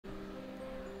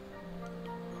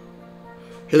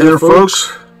Hey there,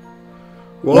 folks.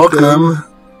 Welcome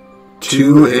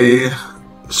to a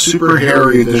super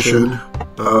hairy edition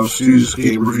of Stu's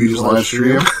Game Reviews live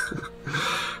stream.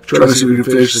 Trying to see if we can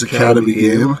finish this Academy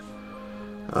game.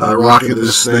 Rocking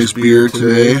this nice beard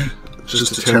today.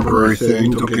 Just a temporary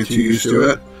thing. Don't get too used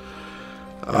to it.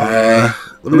 Let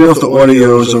me know if the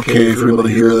audio is okay if you're able to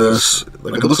hear this.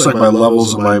 Like, it looks like my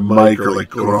levels of my mic are like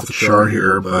going off the chart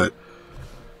here, but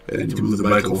I need to move the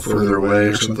mic a little further away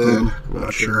or something. I'm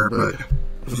not sure, but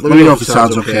let me know if it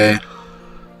sounds okay.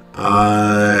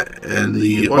 And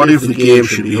the audio for the game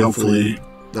should be hopefully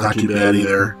not too bad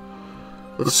either.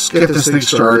 Let's get this thing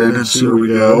started and see where we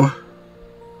go.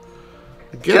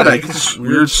 Again, I get this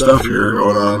weird stuff here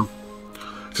going on.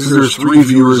 Since there's 3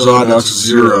 viewers on, now it's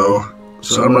 0.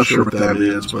 So I'm not sure what that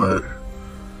means, but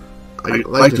I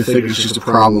like to think it's just a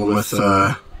problem with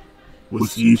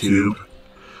YouTube.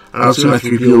 I don't feel like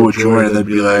people would join and they'd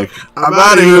be like, I'm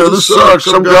out of here, this sucks,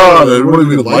 I'm gone, and one of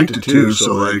you liked it too,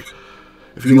 so like,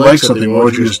 if you like something, why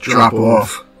would you just drop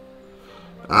off?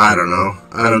 I don't know,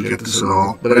 I don't get this at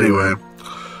all, but anyway,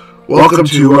 welcome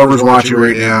to whoever's watching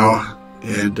right now,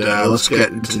 and let's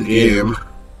get into the game.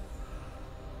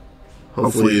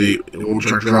 Hopefully it won't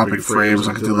start dropping frames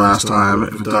like it did last time.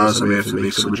 If it does, I may have to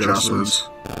make some adjustments.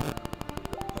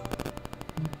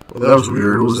 Well, that was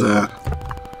weird, what was that?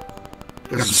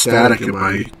 Got some static in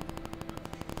my...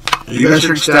 Are you guys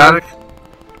hearing static?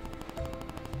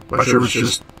 I'm not sure if it's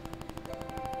just...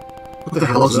 What the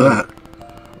hell is that?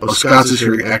 Oh, Scott's is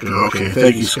hearing echo. Okay,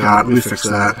 thank you, Scott. Let me fix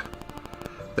that.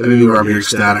 That may be where I'm hearing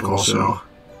static also.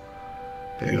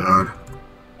 Hang on.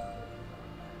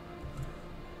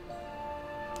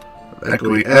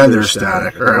 Echoing and there's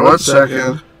static. Alright, 1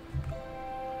 second.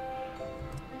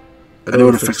 I know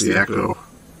how to fix the echo.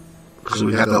 Because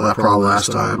we had that problem last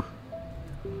time.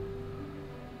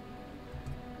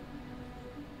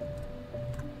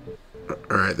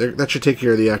 Alright, that should take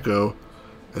care of the echo.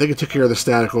 I think it took care of the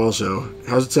static also.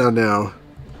 How's it sound now?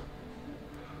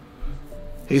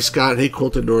 Hey Scott, hey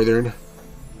Colton Northern.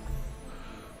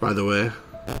 By the way.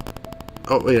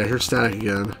 Oh wait, I heard static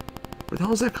again. Where the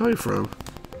hell is that coming from?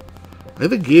 I think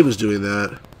the game is doing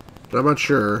that, but I'm not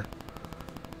sure.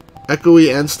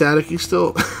 Echoey and staticky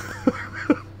still?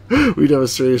 We'd have a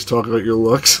serious talk about your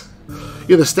looks.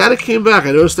 Yeah, the static came back.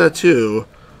 I noticed that too.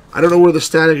 I don't know where the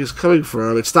static is coming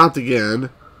from. It stopped again.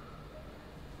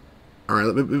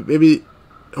 Alright, maybe...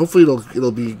 Hopefully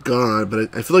it'll be gone,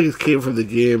 but I feel like it came from the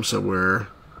game somewhere.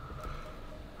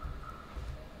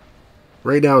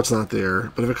 Right now it's not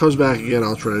there, but if it comes back again,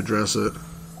 I'll try to address it.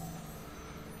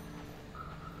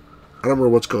 I don't remember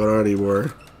what's going on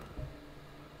anymore.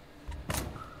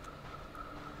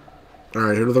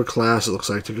 Alright, here's another class it looks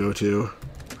like to go to.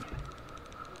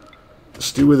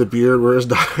 Stu with a beard, where's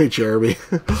not Jeremy?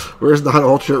 Where's not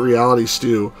alternate reality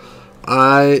Stu?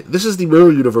 This is the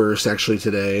Mirror Universe actually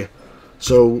today.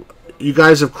 So you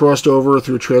guys have crossed over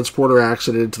through a transporter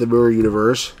accident into the Mirror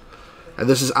Universe. And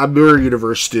I'm Mirror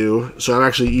Universe Stu, so I'm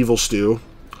actually Evil Stu.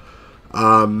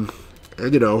 And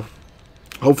you know,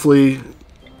 hopefully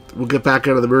we'll get back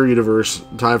out of the Mirror Universe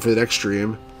in time for the next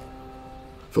stream.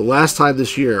 For the last time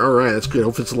this year. Alright, that's good.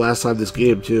 Hopefully it's the last time this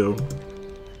game, too.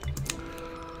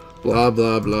 Blah,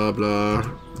 blah, blah, blah.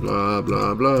 Blah,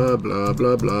 blah, blah, blah,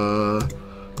 blah, blah.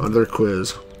 Another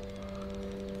quiz.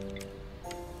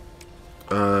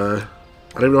 I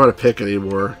don't even know how to pick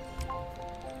anymore.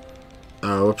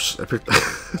 Oh, whoops. I picked...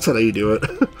 That's not how you do it.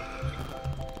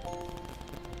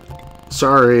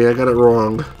 Sorry, I got it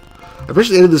wrong. I bet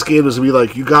the end of this game is going to be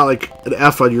like, you got like an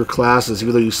F on your classes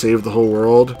even though you saved the whole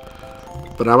world.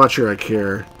 But I'm not sure I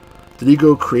care. Did he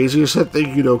go crazy or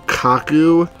something? You know,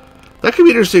 kaku? That could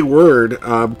be an interesting word.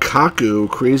 Kaku,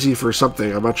 crazy for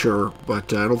something. I'm not sure,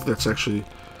 but I don't think that's actually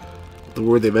the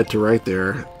word they meant to write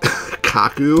there.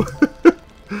 Kaku?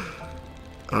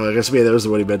 I guess maybe that was the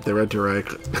one he meant to write.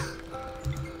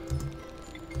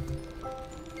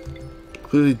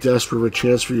 Clearly desperate for a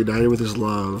chance for united with his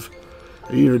love.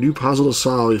 I need a new puzzle to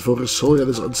solve. You focus solely on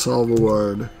this unsolvable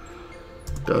one.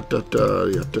 Da da da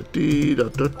da da dee da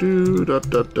da do da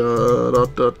da da da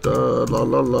da da la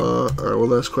la la. Alright,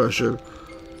 one last question.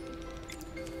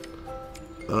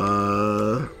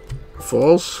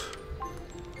 False?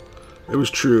 It was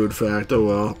true, in fact. Oh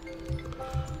well.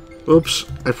 Oops.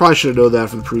 I probably should have known that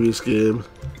from the previous game.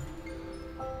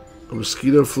 A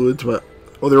mosquito flew into my...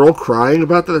 Oh, they're all crying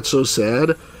about that? That's so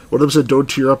sad. One of them said, don't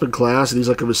tear up in class, and he's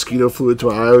like, a mosquito flew into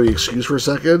my eye. Excuse for a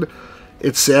second.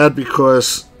 It's sad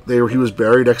because he was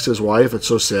buried next to his wife. It's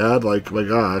so sad. Like, my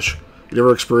gosh. You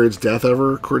never experienced death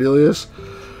ever, Cornelius?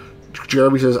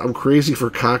 Jeremy says, I'm crazy for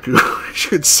Kaku.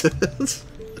 Richard says.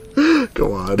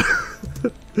 Go on.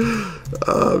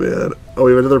 Oh, man. Oh,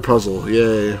 we have another puzzle.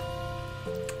 Yay.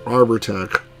 Arbor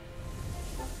Tech.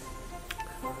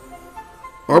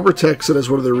 Arbor Tech said as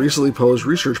one of their recently published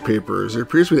research papers, there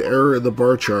appears to be an error in the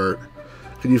bar chart.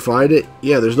 Can you find it?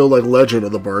 Yeah, there's no, like, legend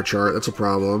on the bar chart. That's a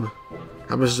problem.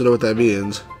 How am I supposed to know what that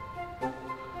means?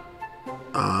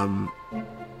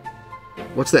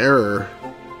 What's the error?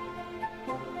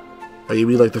 Oh, you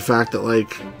mean, like, the fact that,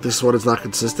 like, this one is not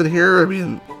consistent here? I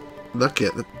mean, I'm not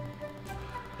getting it.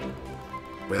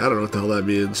 I don't know what the hell that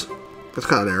means. That's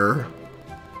kind of an error.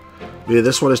 Maybe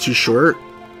this one is too short.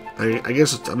 I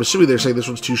guess I'm assuming they're saying this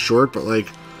one's too short, but like,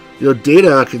 you know,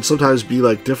 data can sometimes be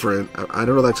like different. I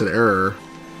don't know if that's an error.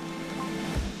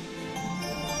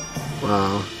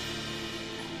 Wow.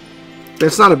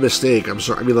 It's not a mistake. I'm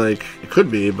sorry. I mean, like, it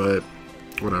could be, but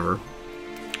whatever.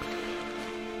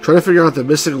 Trying to figure out the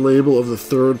missing label of the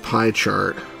third pie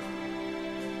chart.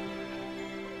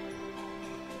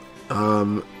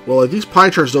 Well, like, these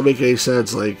pie charts don't make any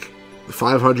sense. Like,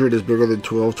 500 is bigger than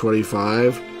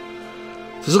 1225.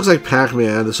 This looks like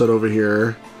Pac-Man, this one over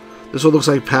here. This one looks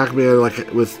like Pac-Man,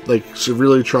 like, with, like,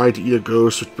 severely trying to eat a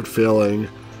ghost, but failing.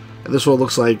 And this one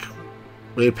looks like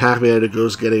maybe Pac-Man and a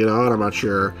ghost getting it on, I'm not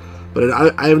sure. But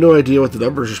I have no idea what the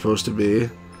numbers are supposed to be.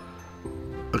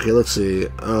 Okay, let's see.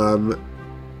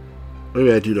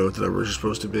 Maybe I do know what the numbers are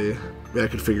supposed to be. Maybe I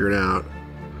can figure it out.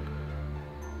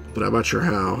 But I'm not sure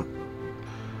how.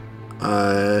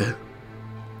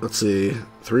 Let's see.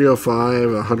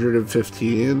 305,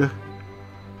 115,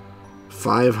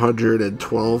 500, and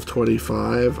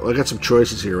 1225. Oh, I got some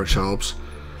choices here, which helps.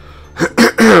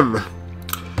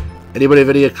 Anybody have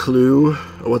any clue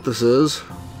of what this is?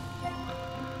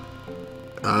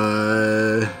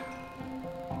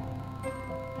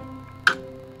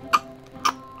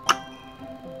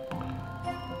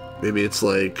 Maybe it's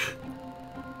like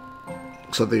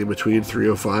something in between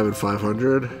 305 and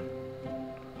 500.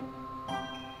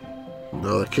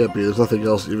 No, that can't be. There's nothing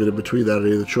else even in between that,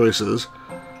 any of the choices.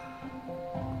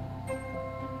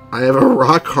 I have a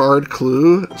rock-hard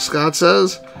clue, Scott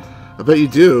says. I bet you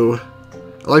do.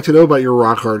 I'd like to know about your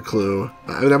rock-hard clue.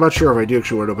 I mean, I'm not sure if I do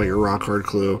actually want to know about your rock-hard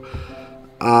clue.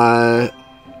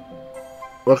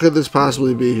 What could this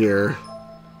possibly be here?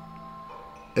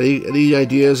 Any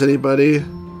ideas, anybody?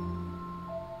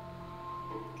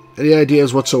 Any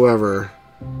ideas whatsoever?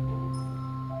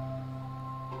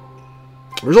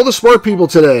 Where's all the smart people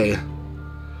today?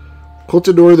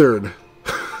 Colton Northern.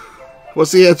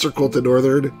 What's the answer, Colton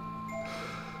Northern?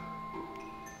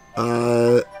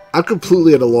 I'm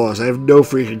completely at a loss. I have no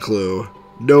freaking clue.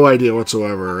 No idea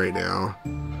whatsoever right now.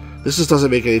 This just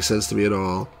doesn't make any sense to me at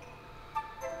all.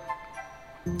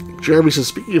 Jeremy says,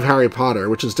 speaking of Harry Potter,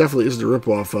 which is definitely isn't a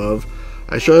ripoff of,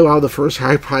 I showed him how the first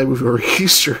Harry Potter movie over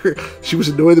Easter, she was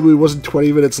annoyed the movie wasn't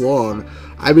 20 minutes long.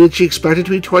 I mean, did she expect it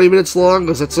to be 20 minutes long?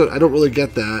 Because I don't really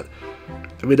get that.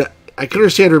 I mean, I can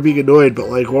understand her being annoyed, but,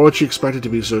 like, why would she expect it to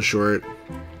be so short?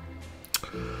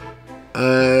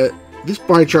 These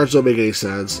pie charts don't make any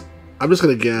sense. I'm just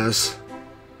gonna guess.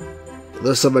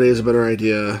 Unless somebody has a better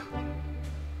idea.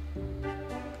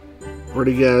 We're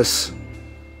gonna guess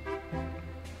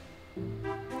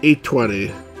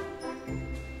 820.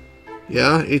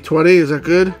 Yeah, 820, is that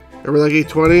good? Everybody like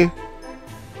 820?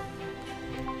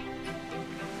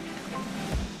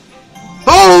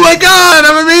 Oh my god,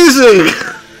 I'm amazing!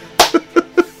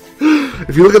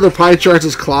 If you look at the pie charts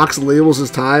as clocks and labels as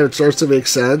time, it starts to make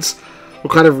sense.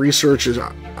 What kind of research is...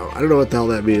 I don't know what the hell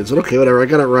that means, but okay, whatever, I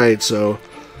got it right, so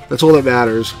that's all that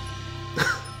matters.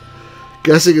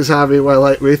 Guessing is having my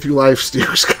way through life,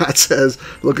 Stu, Scott says.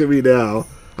 Look at me now.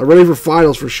 I'm ready for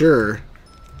finals for sure.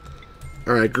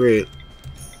 Alright, great.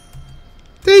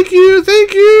 Thank you,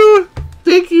 thank you!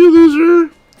 Thank you,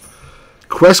 loser!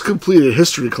 Quest completed,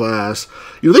 history class.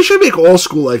 You know, they should make all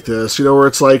school like this, you know, where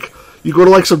it's like, you go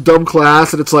to like some dumb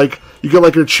class and it's like, you get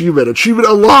like an achievement. Achievement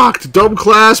unlocked! Dumb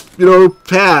class, you know,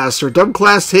 passed, or dumb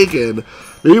class taken.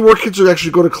 Maybe more kids would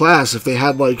actually go to class if they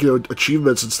had like, you know,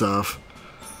 achievements and stuff.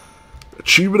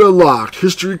 Achievement unlocked,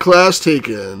 history class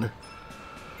taken.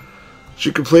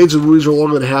 She complains that movies are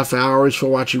longer than a half hour for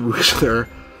watching movies there.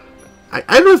 I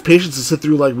don't have patience to sit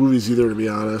through like movies either, to be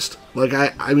honest. Like,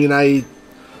 I mean, I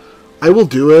will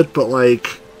do it, but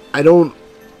like, I don't...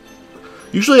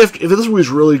 Usually, if this movie's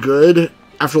really good,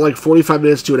 after like 45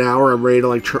 minutes to an hour, I'm ready to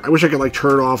like I wish I could like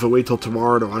turn off and wait till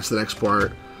tomorrow to watch the next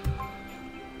part.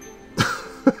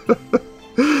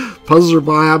 Puzzles are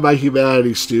behind my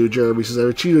humanity, Stu. Jeremy says, I've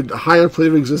achieved a higher plane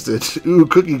of existence. Ooh,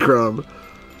 cookie crumb.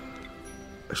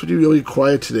 I should be really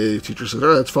quiet today, the teacher says.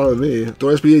 Alright, that's fine with me.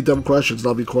 Don't ask me any dumb questions and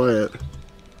I'll be quiet.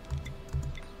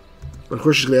 Of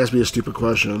course she's going to ask me a stupid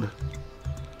question.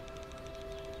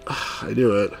 I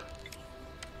knew it.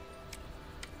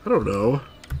 I don't know.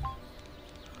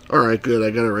 Alright, good. I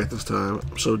got it right this time.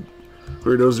 So,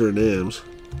 who knows their names?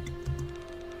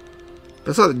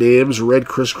 That's not the names. Red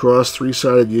crisscross,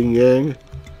 three-sided yin-yang.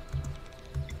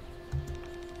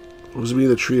 What does it mean,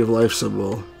 the tree of life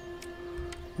symbol?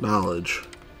 Knowledge.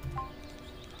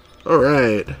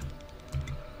 Alright.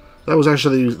 That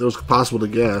was possible to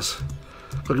guess.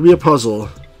 Oh, give me a puzzle.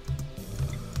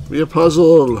 Give me a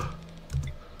puzzle.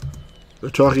 They're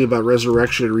talking about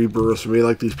resurrection and rebirth. Maybe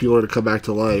like these people are to come back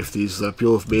to life. These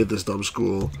people who've made this dumb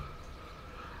school.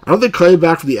 I don't think coming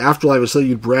back from the afterlife is something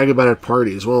you'd brag about at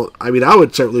parties. Well, I mean, I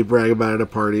would certainly brag about it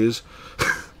at parties.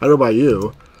 I don't know about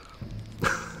you.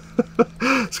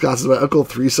 Scott says my uncle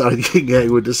three-sided yin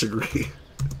yang would disagree.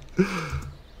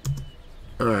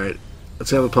 Alright,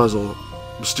 let's have a puzzle.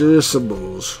 Mysterious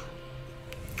symbols.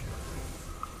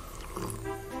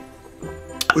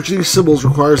 Which of these symbols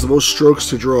requires the most strokes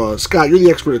to draw? Scott, you're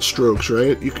the expert at strokes,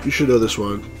 right? You should know this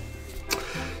one.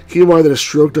 Keep in mind that a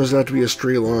stroke doesn't have to be a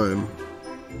straight line.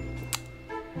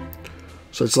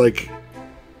 So it's like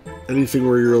anything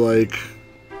where you're like,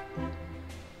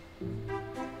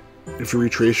 if you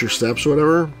retrace your steps or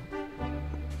whatever.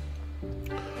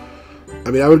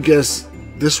 I mean, I would guess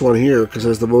this one here because it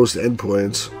has the most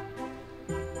endpoints.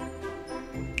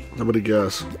 I'm gonna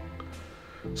guess.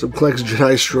 Some complex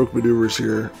Jedi stroke maneuvers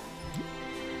here.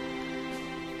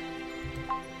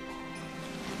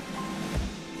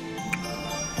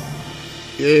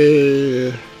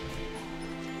 Yeah.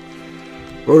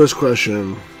 Bonus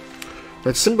question.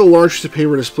 That single large sheet of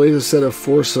paper displays a set of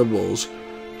 4 symbols.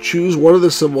 Choose one of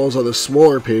the symbols on the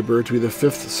smaller paper to be the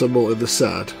 5th symbol in the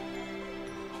set.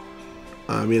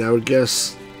 I mean, I would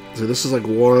guess... So this is like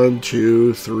 1,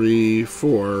 2, 3,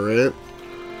 4, right?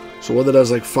 So one that has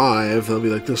like 5, that'll be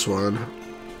like this one.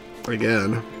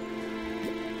 Again.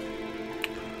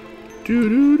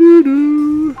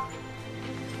 Doo-doo-doo-doo.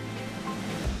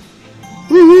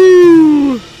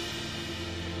 Woohoo!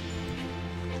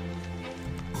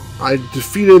 I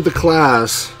defeated the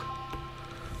class.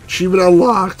 Achievement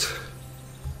unlocked.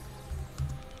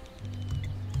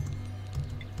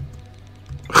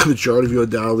 The majority of you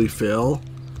undoubtedly fail.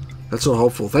 That's so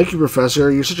helpful. Thank you,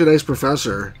 Professor. You're such a nice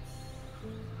professor.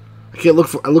 I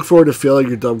look forward to failing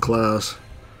your dumb class.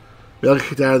 Maybe I'll get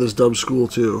kicked out of this dumb school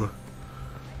too.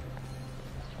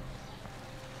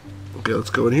 Okay,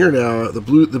 let's go in here now. The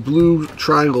blue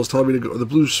triangle is telling me to go. The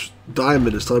blue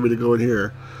diamond is telling me to go in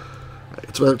here.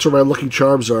 It's where my lucky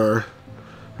charms are,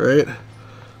 right?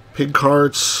 Pink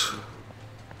hearts.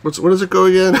 What does it go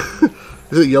again?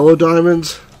 Is it yellow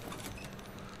diamonds?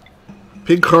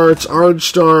 Pink hearts, orange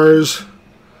stars.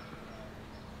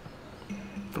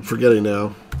 I'm forgetting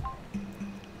now.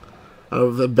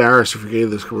 I'm embarrassed for forgetting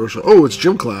this commercial. Oh, it's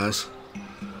gym class.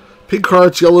 Pink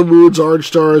hearts, yellow moons, orange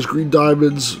stars, green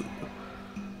diamonds.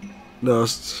 No,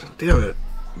 damn it.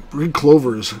 Green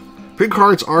clovers. Pink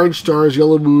hearts, orange stars,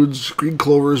 yellow moons, green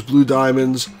clovers, blue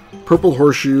diamonds, purple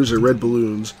horseshoes, and red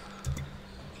balloons.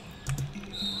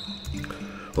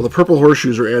 Well, the purple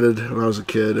horseshoes were added when I was a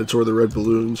kid, and so were the red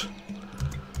balloons.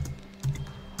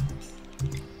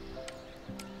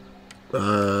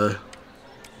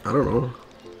 I don't know.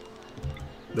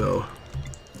 No.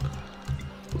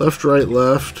 Left, right,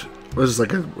 left. What is this,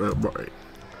 like a...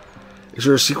 Is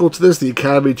there a sequel to this? The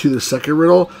Academy to the second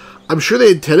riddle? I'm sure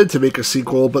they intended to make a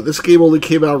sequel, but this game only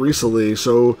came out recently,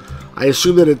 so I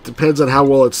assume that it depends on how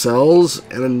well it sells,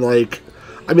 and then, like...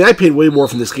 I mean, I paid way more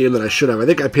for this game than I should have. I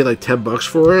think I paid like $10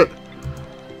 for it,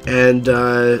 and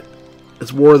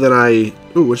it's more than I...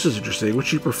 Ooh, which is interesting. Which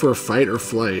do you prefer, fight or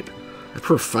flight? I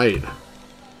prefer fight.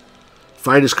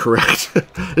 Fight is correct.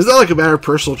 Isn't that like a matter of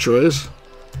personal choice?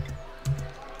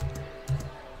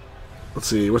 Let's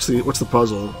see. What's the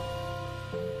puzzle?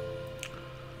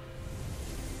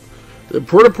 The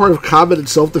important part of combat and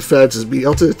self-defense is being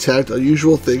able to detect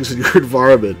unusual things in your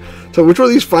environment. So which one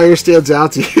of these fires stands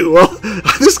out to you? Well,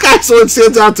 this guy's the one that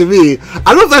stands out to me. I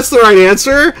don't know if that's the right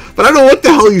answer, but I don't know what the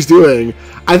hell he's doing.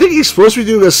 I think he's supposed to be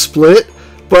doing a split,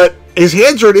 but his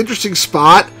hands are in an interesting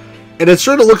spot, and it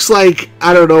sort of looks like,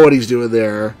 I don't know what he's doing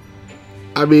there.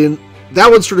 I mean,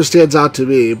 that one sort of stands out to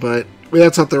me, but I mean,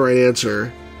 that's not the right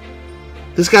answer.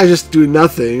 This guy's just doing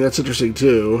nothing. That's interesting,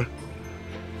 too.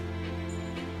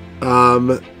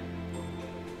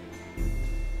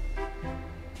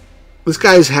 This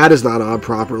guy's hat is not on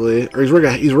properly, or he's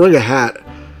wearing a hat.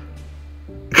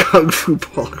 Kung Fu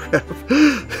ball grab.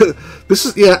 This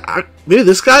is, yeah, maybe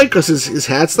this guy, because his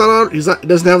hat's not on. He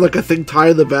doesn't have like a thing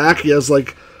tied in the back. He has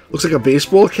like, looks like a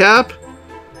baseball cap.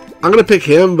 I'm gonna pick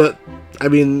him, but I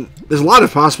mean, there's a lot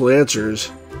of possible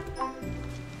answers.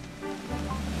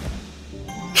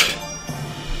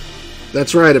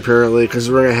 That's right, apparently, because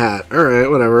he's wearing a hat. Alright,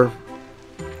 whatever.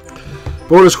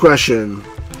 Bonus question.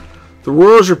 The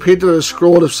royals are painted on a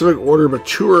scroll in a specific order, but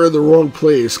 2 are in the wrong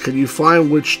place. Can you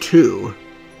find which 2?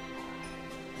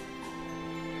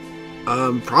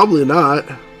 Probably not.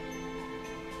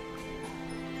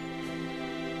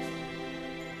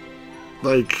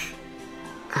 Like,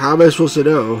 how am I supposed to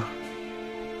know?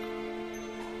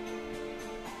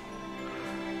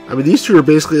 I mean, these 2 are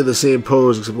basically in the same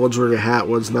pose, except one's wearing a hat,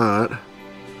 one's not.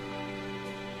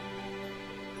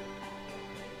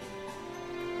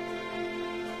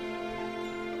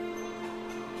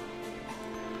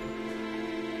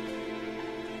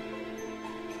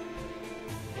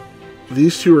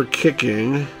 These 2 are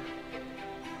kicking.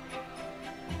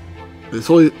 There's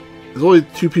only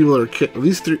 2 people that are kicking. At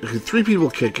least 3 people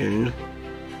kicking.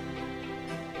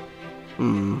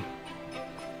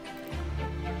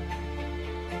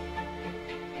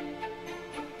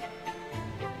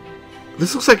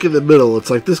 This looks like in the middle. It's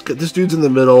like this dude's in the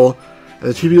middle, and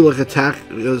the 2 people like attack,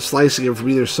 slicing him from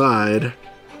either side.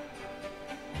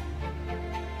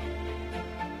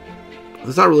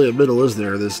 There's not really a middle, is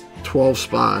there? There's 12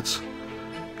 spots.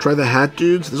 Try the hat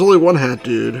dudes. There's only 1 hat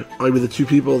dude. Oh, maybe the 2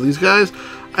 people. These guys.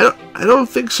 I don't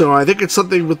think so. I think it's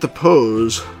something with the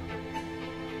pose.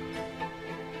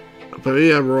 But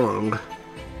maybe I'm wrong.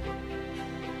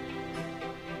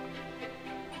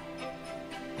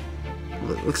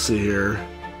 Let's see here.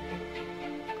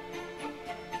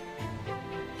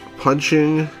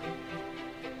 Punching.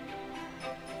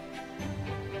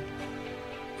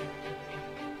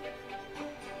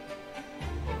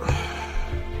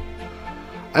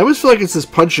 I always feel like it's this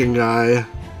punching guy.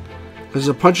 There's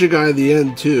a punching guy at the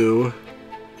end, too.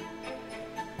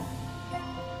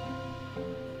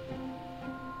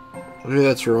 Maybe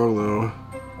that's wrong, though.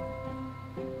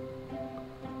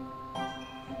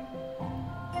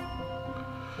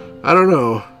 I don't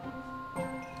know.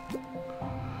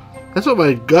 That's what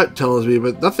my gut tells me,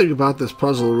 but nothing about this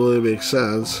puzzle really makes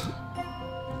sense.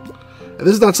 And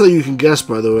this is not something you can guess,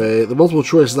 by the way. The multiple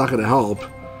choice is not going to help.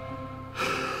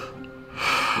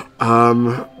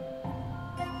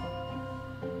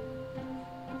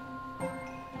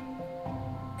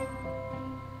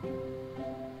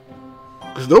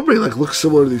 Because nobody, like, looks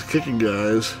similar to these kicking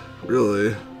guys,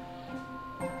 really.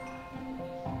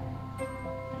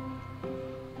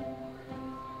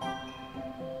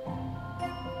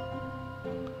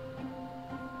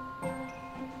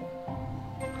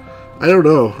 I don't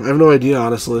know. I have no idea,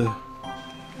 honestly.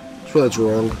 I feel that's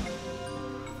wrong.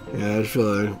 Yeah, I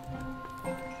feel like...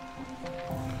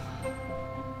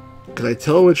 Can I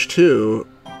tell which 2?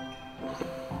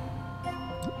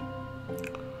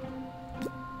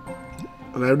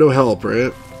 And I have no help,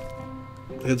 right?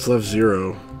 Hits left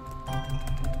 0.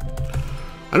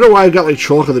 I don't know why I got like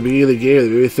chocolate at the beginning of the game. It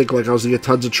made me think like I was gonna get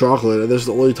tons of chocolate, and this is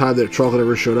the only time that chocolate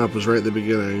ever showed up was right at the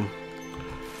beginning.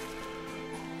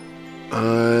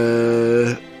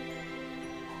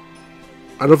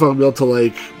 I don't know if I'll be able to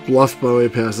like bluff my way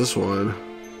past this one.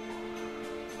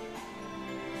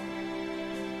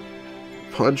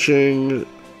 Punching,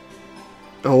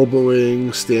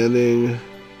 elbowing, standing.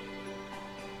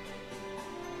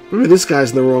 Maybe this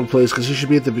guy's in the wrong place because he should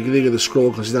be at the beginning of the scroll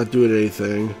because he's not doing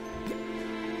anything.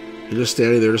 He's just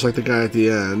standing there just like the guy at the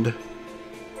end.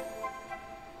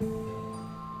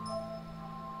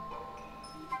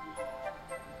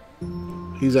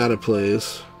 He's out of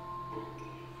place.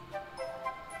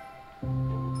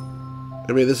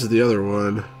 I mean, this is the other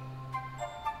one.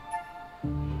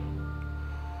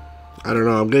 I don't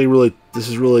know, I'm getting really... This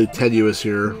is really tenuous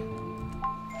here.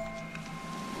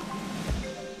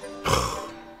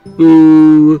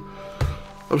 Ooh.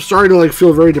 I'm starting to, like,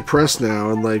 feel very depressed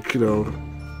now and, like, you know...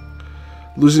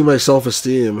 Losing my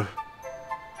self-esteem.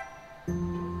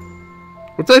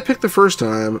 What did I pick the first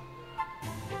time?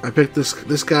 I picked this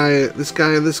guy, and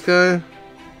this guy?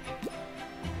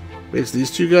 Wait, it's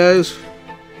these 2 guys?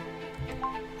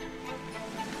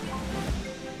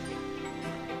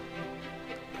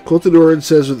 Coltonoran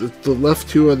says with the left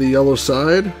 2 on the yellow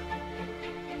side.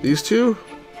 These 2?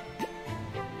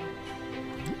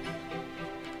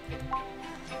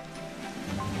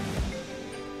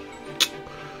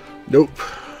 Nope.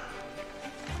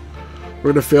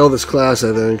 We're gonna fail this class,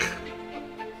 I think.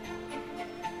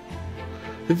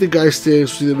 I think the guy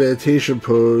stands through the meditation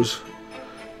pose.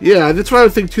 Yeah, that's what I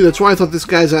would think too. That's why I thought this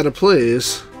guy's out of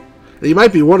place. And he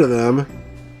might be one of them.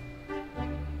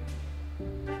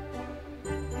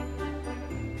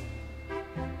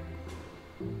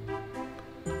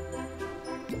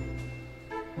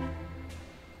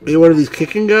 Maybe one of these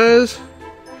kicking guys?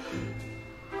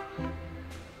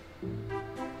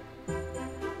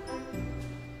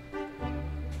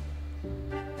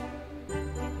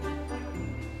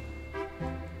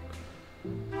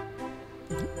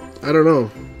 I don't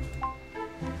know.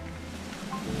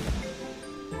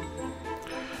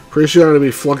 Pretty sure I'm going to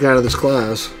be flunked out of this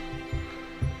class.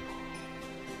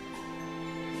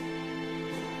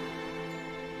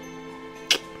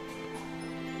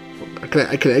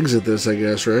 I can exit this, I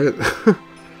guess, right?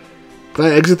 Can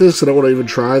I exit this? I don't want to even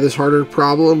try this harder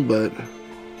problem, but...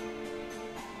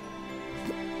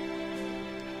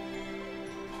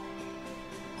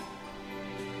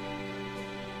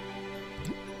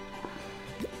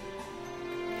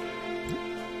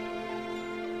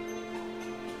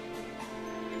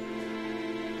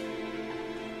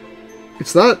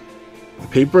 It's not the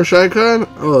paintbrush icon?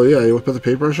 Oh, yeah, you want to put the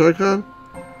paintbrush icon?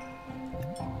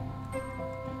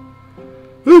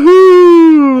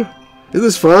 Woohoo! Is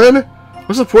this fun?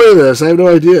 What's the point of this? I have no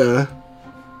idea.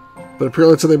 But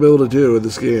apparently it's something I'm able to do in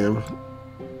this game.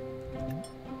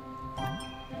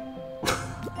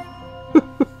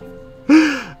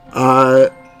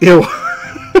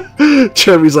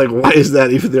 Jeremy's like, why is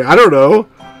that even there? I don't know.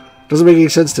 Doesn't make any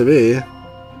sense to me.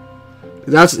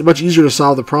 That's much easier to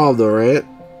solve the problem, though, right?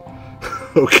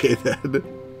 Okay, then.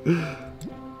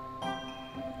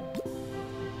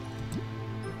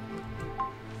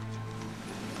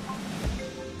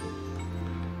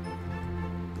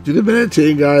 Do the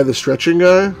meditating guy, the stretching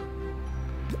guy?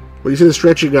 When you say the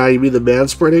stretching guy, you mean the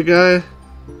man-spreading guy?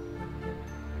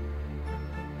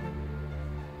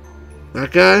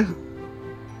 That guy?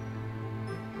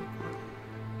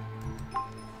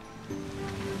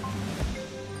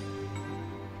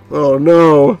 Oh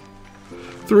no!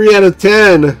 3 out of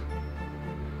 10!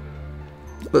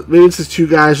 But maybe it's the 2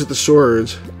 guys with the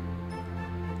swords.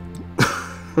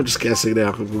 I'm just guessing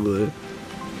now completely.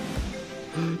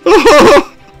 Oh!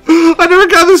 I never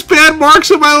got this bad marks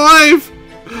in my life!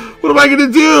 What am I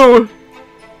gonna do?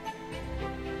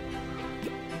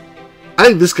 I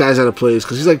think this guy's out of place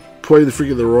because he's like pointing the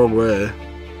freaking the wrong way.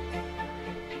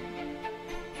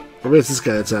 Or maybe it's this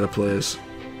guy that's out of place.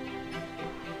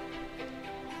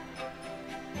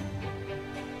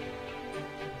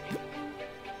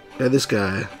 Yeah, this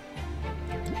guy.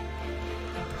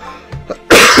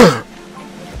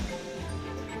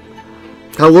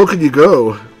 How low can you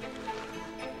go?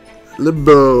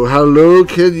 Limbo, how low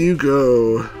can you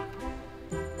go?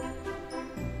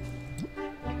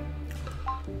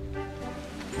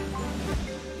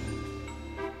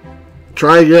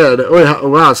 Try again. Oh, wait,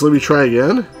 wow, so let me try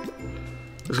again?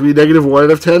 It's going to be -1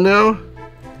 out of 10 now?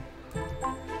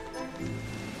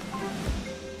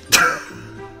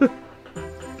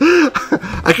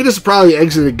 I could just probably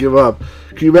exit and give up.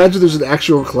 Can you imagine there's an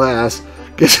actual class?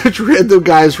 Guess which random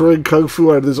guys running Kung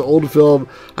Fu out of this old film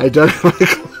I dug in my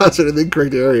closet in the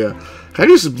incorrect area. Can I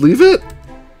just leave it?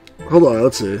 Hold on,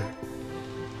 let's see.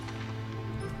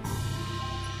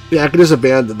 Yeah, I can just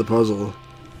abandon the puzzle.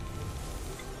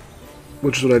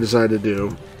 Which is what I decided to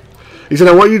do. He said,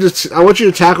 I want you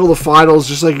to tackle the finals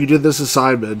just like you did this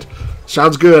assignment.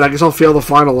 Sounds good. I guess I'll fail the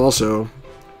final also.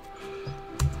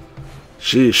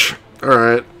 Sheesh.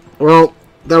 Alright. Well,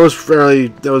 that was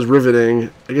riveting.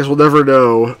 I guess we'll never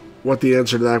know what the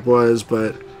answer to that was,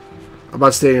 but I'm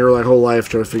not staying here my whole life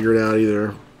trying to figure it out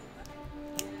either.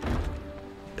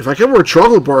 If I get more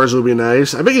chocolate bars, it would be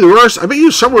nice. I bet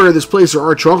you somewhere in this place there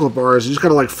are chocolate bars. You just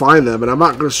gotta like find them, and I'm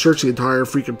not gonna search the entire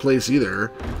freaking place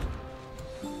either.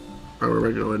 Alright, where am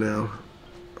I going now?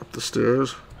 Up the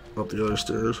stairs? Up the other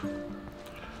stairs.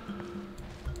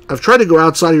 I've tried to go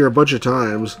outside here a bunch of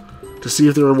times to see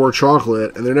if there were more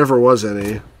chocolate, and there never was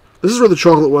any. This is where the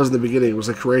chocolate was in the beginning. It was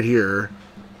like right here.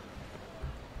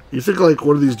 You think like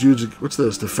one of these dudes... What's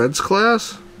this? Defense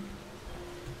class?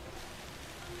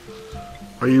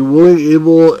 Are you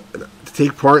able to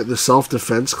take part in the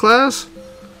self-defense class?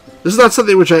 This is not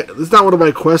something which this is not one of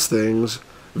my quest things.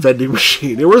 Vending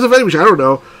machine. Where's the vending machine? I don't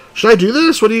know. Should I do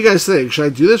this? What do you guys think? Should I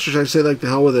do this, or should I say like the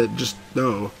hell with it? Just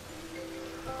no.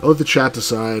 I'll let the chat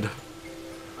decide.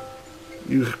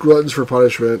 You gluttons for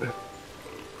punishment.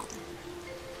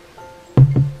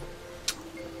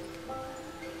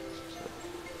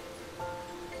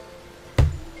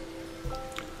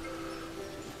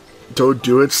 Don't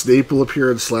do it. Snape will appear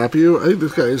and slap you. I think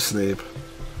this guy is Snape.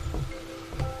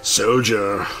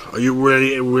 Soldier, are you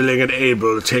ready, willing, and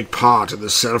able to take part in the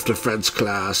self-defense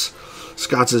class?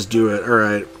 Scott says do it.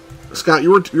 Alright. Scott,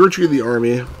 you were treated the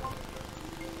army.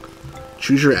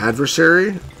 Choose your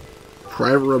adversary.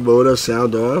 Private Ramona,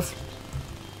 sound off.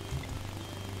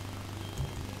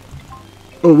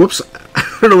 Oh, whoops.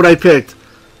 I don't know what I picked.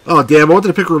 Oh, damn. I wanted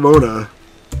to pick Ramona.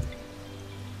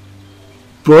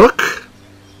 Book?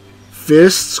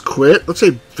 Fists? Quit? Let's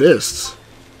say fists.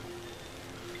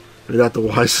 Maybe not the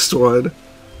wisest one.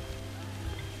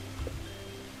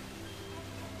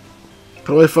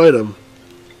 How do I fight him?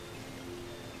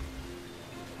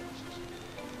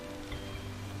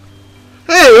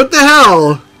 Hey, what the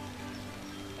hell?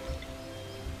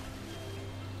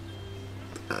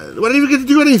 I didn't even get to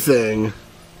do anything.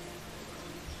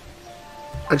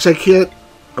 Actually, I can't.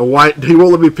 Oh, why? He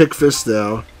won't let me pick fists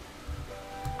now.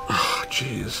 Oh,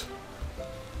 jeez.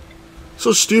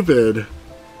 So stupid.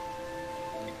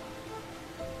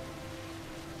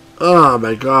 Oh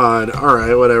my god.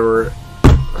 Alright, whatever.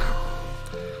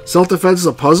 Self-defense is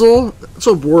a puzzle? That's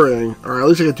so boring. Alright, at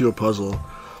least I can do a puzzle.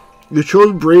 Your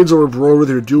chosen brains are born with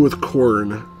your due with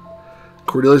corn.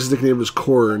 Cornelius' nickname is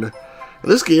Corn. In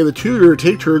this game, the two of you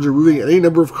take turns removing any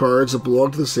number of cards that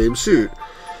belong to the same suit.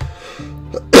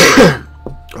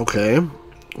 Okay.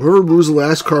 Whoever removes the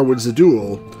last card wins the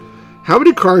duel. How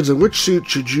many cards in which suit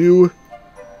should you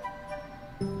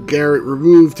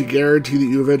remove to guarantee that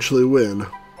you eventually win?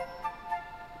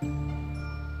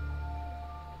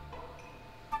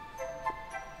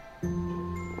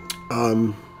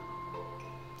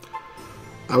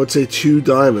 I would say 2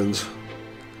 diamonds.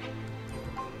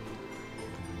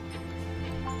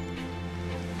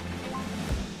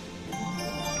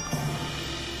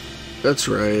 That's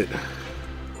right.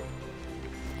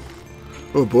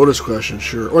 Oh, bonus question,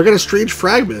 sure. Oh, I got a strange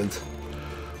fragment.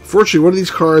 Fortunately, one of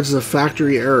these cards is a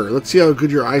factory error. Let's see how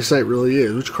good your eyesight really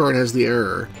is. Which card has the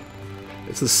error?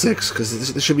 It's the 6,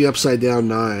 because this should be upside down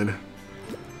 9.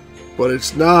 But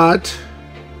it's not.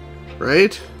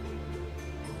 Right?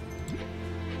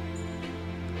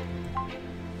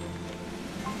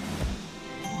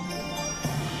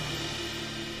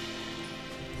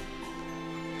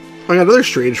 I got another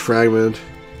strange fragment.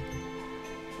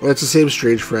 Well, it's the same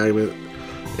strange fragment.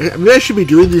 Maybe I should be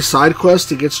doing these side quests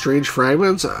to get strange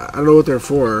fragments. I don't know what they're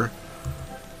for.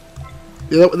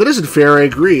 Yeah, that isn't fair. I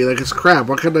agree. Like, it's crap.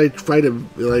 Why can't I fight him?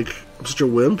 Like, I'm such a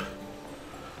wimp.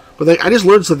 But like, I just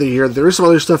learned something here. There is some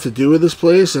other stuff to do in this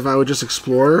place. If I would just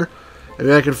explore, and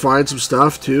maybe I can find some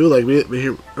stuff too. Like maybe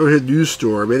over here, news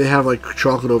store. Maybe they have like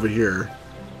chocolate over here.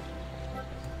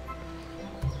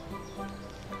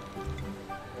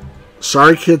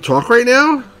 Sorry, kid, talk right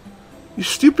now? You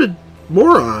stupid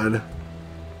moron.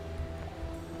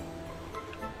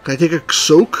 Can I take a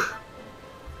soak?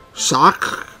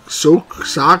 Sock? Soak?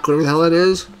 Sock? Whatever the hell that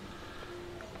is?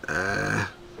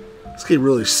 This game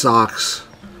really sucks.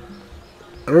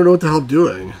 I don't know what the hell I'm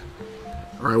doing.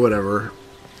 Alright, whatever.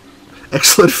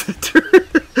 Excellent Victor.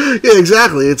 Yeah,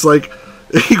 exactly. It's like,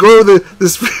 you go to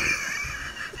this...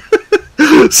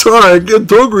 Sorry, I can't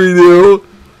talk right now.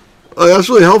 Oh, that's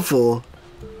really helpful.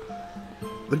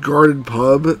 The garden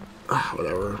pub.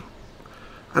 Whatever.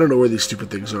 I don't know where these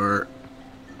stupid things are.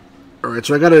 Alright,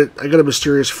 so I got a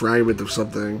mysterious fragment of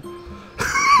something.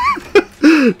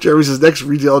 Jeremy says, next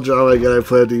retail job I get, I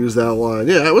plan to use that line.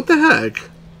 Yeah, what the heck?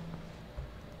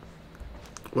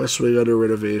 West Wing under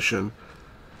renovation.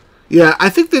 Yeah, I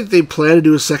think that they plan to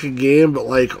do a second game, but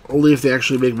like only if they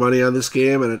actually make money on this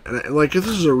game. And like if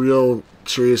this is a real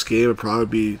serious game, it'd probably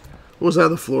be. What was that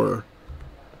on the floor?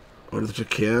 Oh, there's a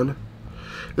can.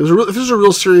 If this is a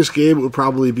real serious game, it would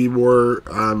probably be more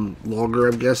longer.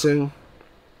 I'm guessing.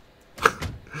 I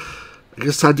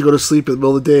guess time to go to sleep in the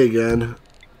middle of the day again.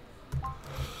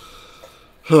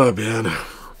 Oh man,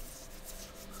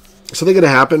 is something gonna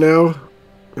happen now?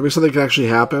 Maybe something can actually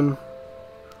happen.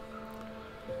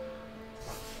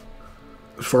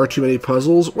 Far too many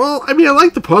puzzles. Well, I mean, I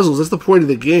like the puzzles. That's the point of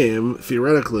the game,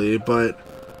 theoretically. But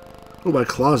oh, my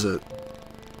closet.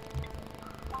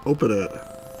 Open it.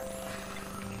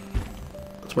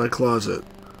 That's my closet.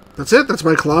 That's it? That's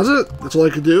my closet? That's all I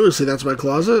could do is say that's my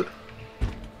closet?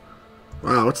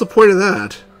 Wow, what's the point of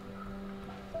that?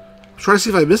 I'm trying to see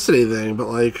if I missed anything, but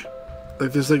like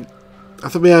there's like... I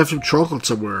thought maybe I have some chocolate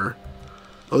somewhere.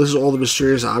 Oh, this is all the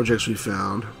mysterious objects we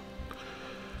found.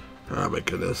 Oh my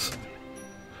goodness.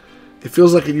 It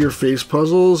feels like in-your-face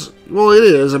puzzles. Well, it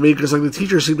is. I mean, because like the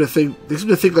teachers seem to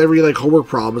think every like homework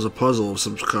problem is a puzzle of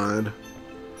some kind.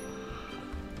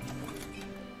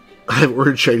 I have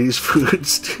ordered Chinese food.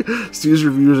 Steve's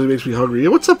reviews it makes me hungry. Yeah,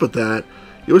 what's up with that?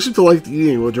 You always seem to like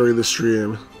eating during the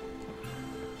stream.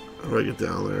 How do I get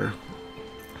down there?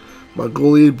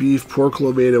 Mongolian beef, pork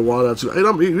lo mein, and walnut soup.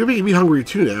 You're making me hungry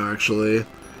too now, actually.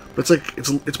 But it's like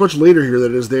it's much later here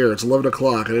than it is there. It's 11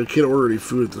 o'clock, and I can't order any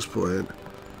food at this point.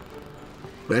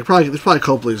 There's probably a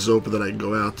couple places open that I can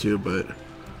go out to, but...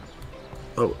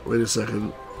 Oh, wait a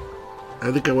second.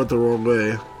 I think I went the wrong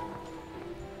way.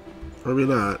 Maybe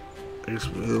not. I guess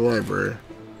we're in the library.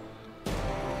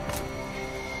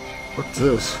 What's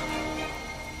this?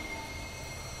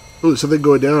 Oh, there's something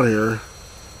going down here.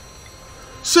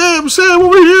 Sam,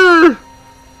 over here!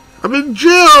 I'm in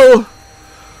jail!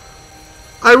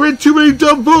 I read too many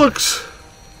dumb books.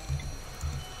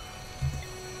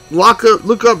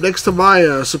 Look up next to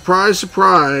Maya. Surprise,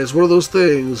 surprise. One of those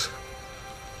things.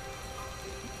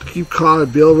 Keep calm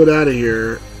and bail it out of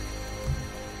here.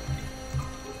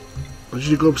 I want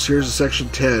you to go upstairs to section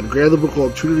 10. Grab the book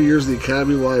called 200 Years in the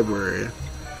Academy Library.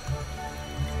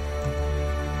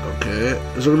 Okay.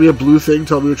 Is there going to be a blue thing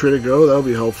telling me which way to go? That would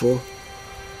be helpful.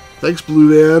 Thanks,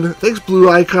 blue man. Thanks, blue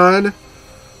icon.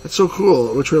 That's so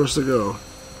cool. Which way am I supposed to go?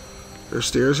 There's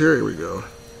stairs here? Here we go.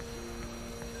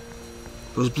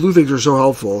 Those blue things are so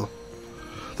helpful.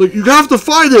 Look, you have to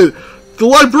find it! The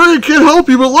librarian can't help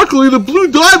you, but luckily the blue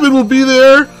diamond will be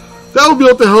there! That will be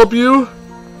able to help you!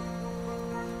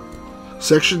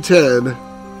 Section 10.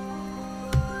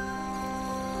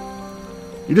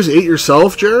 You just ate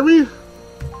yourself, Jeremy?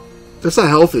 That's not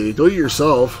healthy. Don't eat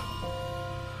yourself.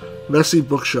 Messy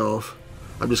bookshelf.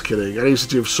 I'm just kidding. I used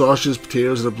to have sausages,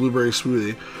 potatoes, and a blueberry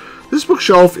smoothie. This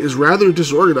bookshelf is rather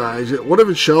disorganized, yet one of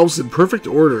its shelves is in perfect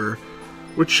order.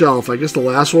 Which shelf? I guess the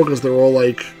last one, because they're all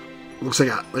like, looks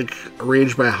like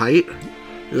arranged by height.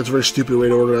 That's a very stupid way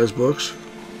to organize books.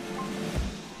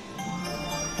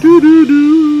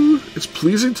 Doo-doo-doo. It's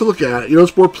pleasing to look at. You know,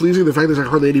 it's more pleasing the fact there's like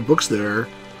hardly any books there.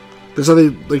 There's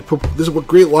nothing like this is a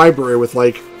great library with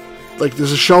like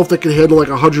there's a shelf that can handle like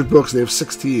 100 books. And they have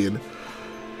 16.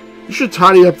 You should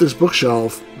tidy up this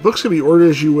bookshelf. Books can be ordered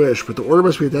as you wish, but the order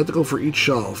must be identical for each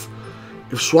shelf.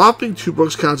 If swapping 2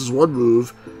 books counts as one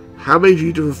move, how many do you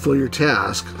need to fulfill your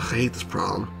task? Ugh, I hate this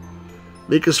problem.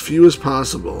 Make as few as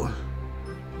possible.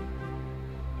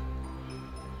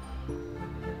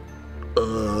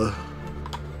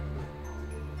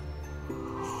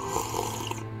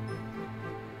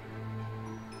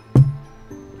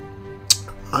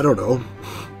 I don't know.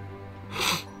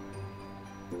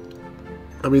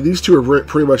 I mean, these two are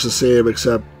pretty much the same,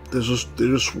 except they're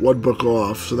just one book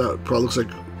off, so that probably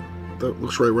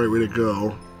looks right way to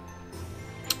go.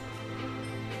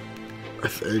 I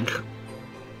think.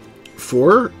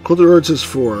 4? Quilted Northern says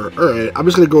 4. Alright, I'm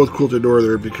just going to go with Quilted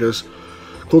Northern because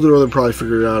Quilted Northern probably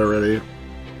figured it out already.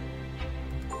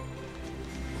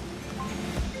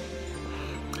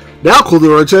 Now Quilted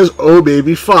Northern says, oh,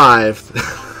 maybe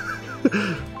 5.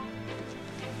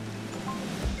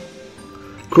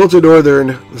 Quilted Northern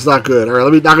is not good.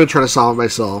 Alright, not going to try to solve it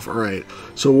myself. Alright,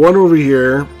 so 1 over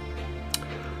here.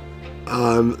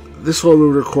 This one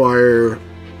would require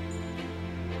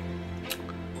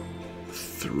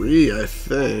 3, I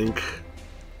think.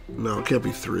 No, it can't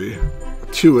be 3.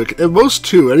 2. At most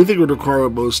 2. Anything would require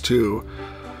at most 2.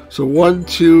 So 1,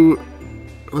 2.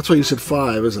 That's why you said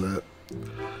 5, isn't it?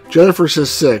 Jennifer says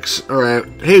 6.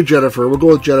 Alright. Hey, Jennifer. We'll go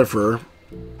with Jennifer.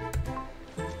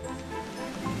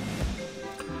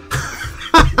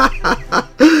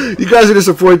 You guys are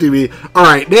disappointing me.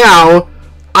 Alright, now,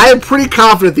 I am pretty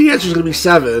confident the answer is going to be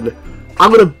 7.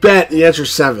 I'm going to bet the answer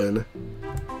is 7.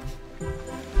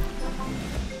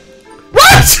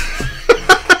 What?!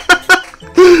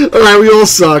 Alright, we all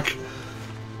suck.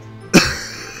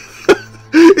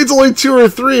 It's only 2 or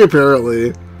 3,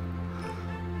 apparently.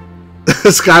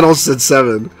 Scott also said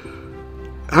 7.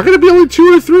 How can it be only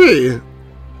 2 or 3?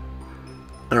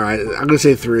 Alright, I'm going to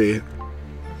say 3.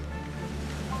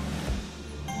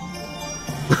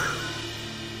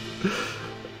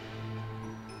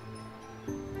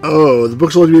 Oh, the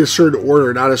book's only be a certain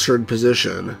order, not a certain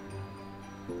position.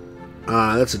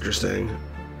 Ah, that's interesting.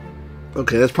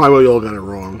 Okay, that's probably why you all got it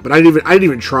wrong. But I didn't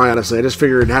even try, honestly. I just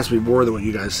figured it has to be more than what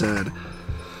you guys said.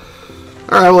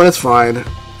 Alright, well, that's fine.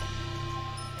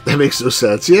 That makes no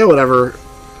sense. Yeah, whatever.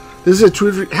 This is a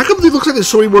 2. How come it looks like there's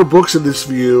so many more books in this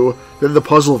view than the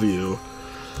puzzle view?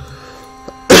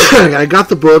 I got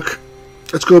the book.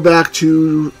 Let's go back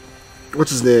to...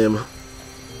 What's his name?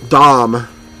 Dom.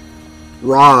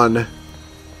 Ron.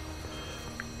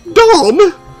 Dom?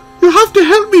 You have to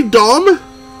help me, Dom!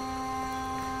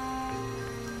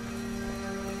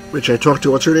 Which I talked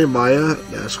to, what's her name? Maya?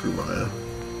 Nah, screw Maya.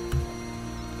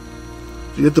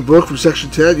 Did you get the book from section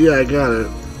 10? Yeah, I got it.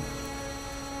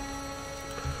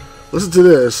 Listen to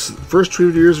this. First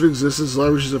 200 years of existence, the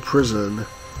library is a prison.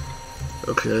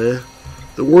 Okay.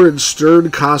 The warden Stern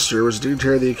Coster was a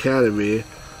dignitary of the academy,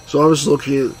 so I was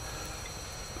looking at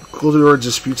Quilted Northern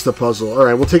disputes the puzzle.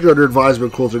 Alright, we'll take it under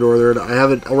advisement, Quilted Northern.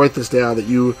 I'll write this down that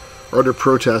you are under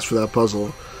protest for that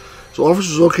puzzle. So officer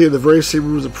was located in the very same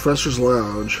room as the professor's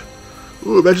lounge.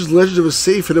 Ooh, it mentions the legend of a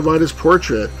safe hidden behind his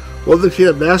portrait. One that can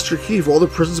a master key for all the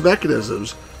prison's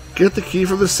mechanisms. Get the key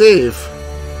from the safe.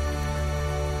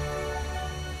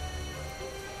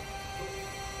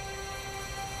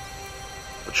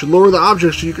 It should lower the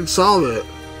object so you can solve it.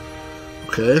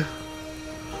 Okay.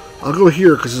 I'll go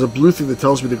here because there's a blue thing that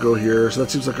tells me to go here, so that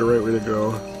seems like a right way to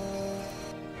go.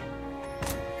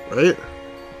 Right?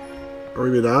 Or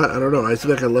maybe not? I don't know. I feel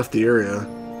like I left the area.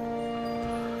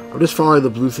 I'm just following the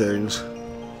blue things.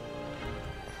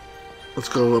 Let's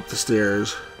go up the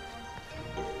stairs.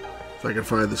 If I can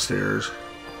find the stairs.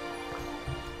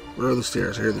 Where are the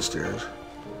stairs? I hear the stairs.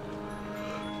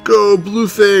 Go, blue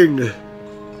thing!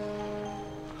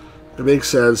 It makes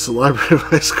sense. The library of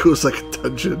high school is like a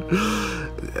dungeon.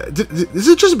 Is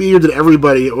it just me, or did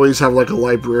everybody always have like a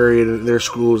librarian in their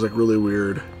school? Is like really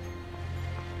weird.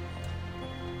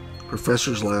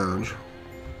 Professor's Lounge.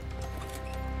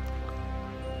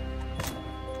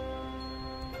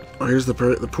 Oh, here's the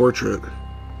portrait.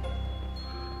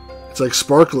 It's like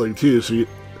sparkling too, so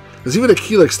there's even a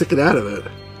key like sticking out of it.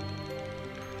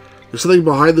 There's something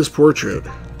behind this portrait.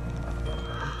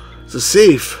 It's a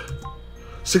safe.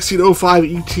 1605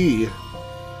 ET.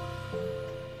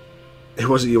 It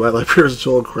wasn't you, my librarian was a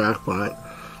total crackpot.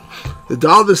 The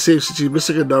dial in the safe since you're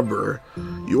missing a number.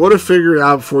 You want to figure it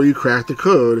out before you crack the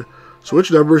code. So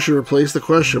which number should replace the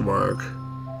question mark?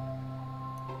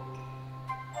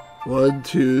 1,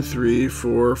 2, 3,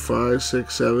 4, 5,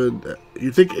 6, 7.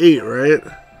 You'd think 8, right?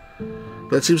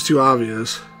 That seems too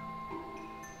obvious.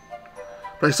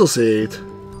 But I still say 8.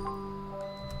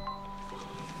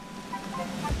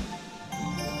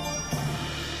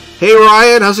 Hey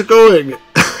Ryan, how's it going?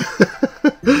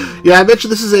 Yeah, I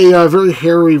mentioned this is a very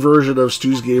hairy version of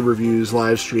Stu's Game Reviews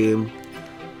live stream.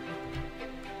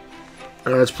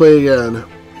 Alright, let's play again.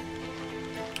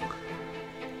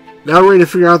 Now we're ready to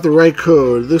figure out the right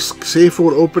code. This safe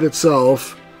won't open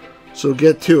itself, so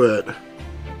get to it.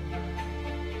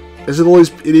 Is it all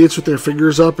these idiots with their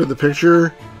fingers up in the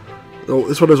picture? Oh,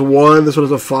 this one has a 1, this one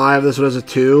has a 5, this one has a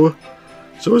 2.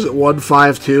 So is it 1,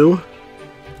 5, 2?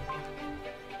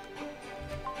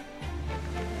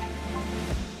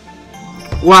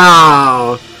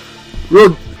 Wow!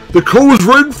 The code was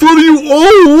right in front of you!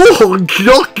 Oh,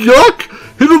 yuck, yuck!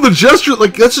 Hit on the gesture,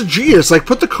 like, that's a genius. Like,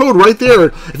 put the code right there.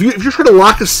 If you're trying to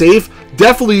lock a safe,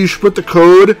 definitely you should put the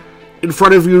code in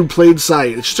front of you in plain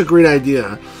sight. It's just a great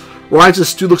idea. Ryan says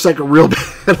Stu looks like a real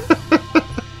man.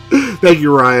 Thank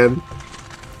you, Ryan.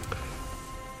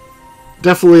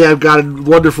 Definitely, I've gotten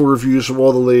wonderful reviews from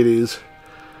all the ladies.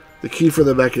 The key for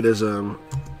the mechanism.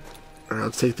 Alright,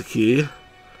 let's take the key.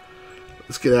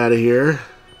 Let's get out of here.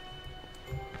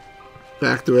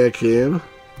 Back the way I came.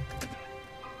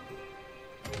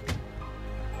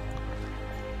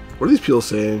 What are these people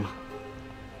saying?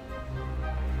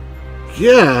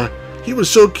 Yeah, he was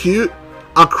so cute.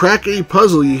 I'll crack any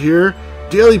puzzle, you hear?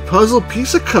 Daily puzzle,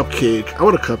 piece of cupcake. I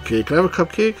want a cupcake. Can I have a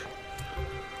cupcake?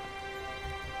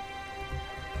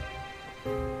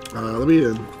 Let me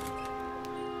in.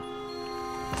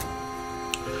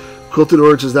 Quilted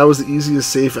Orange says that was the easiest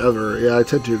safe ever. Yeah, I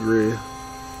tend to agree.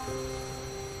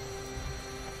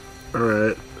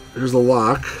 Alright, here's the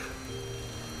lock.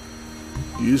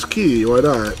 Use key, why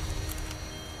not?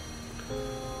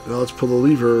 Now let's pull the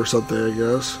lever or something, I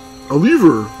guess. A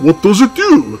lever! What does it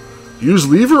do? Use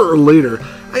lever or later?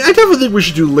 I definitely think we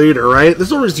should do later, right?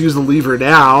 There's no reason to use the lever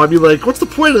now. I mean, like, what's the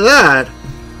point of that?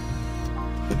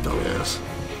 Dumbass.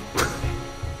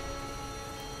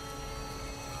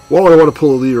 Why would I want to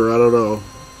pull a lever? I don't know.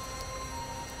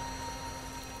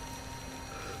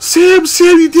 Sam,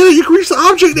 you did it! You can reach the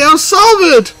object now! Solve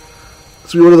it!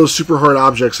 It's gonna be one of those super hard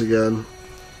objects again.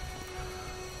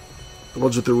 The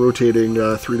ones with the rotating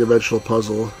three-dimensional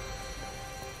puzzle.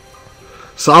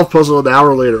 Solve puzzle an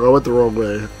hour later. Oh, I went the wrong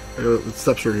way. The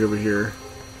steps are over here.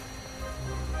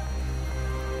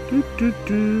 Do do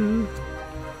do.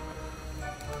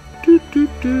 Do do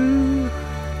do.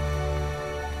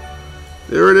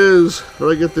 There it is. How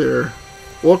do I get there?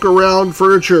 Walk around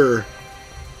furniture.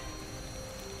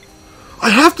 I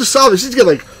have to solve this. He's get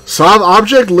like solve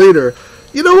object later.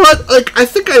 You know what? Like, I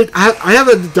think I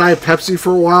haven't Diet Pepsi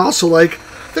for a while, so like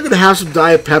I think I'm gonna have some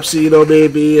Diet Pepsi, you know,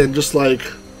 maybe, and just like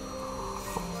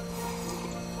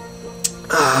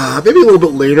maybe a little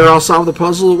bit later I'll solve the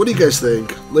puzzle. What do you guys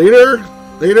think? Later?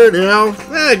 Later? Now?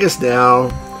 I guess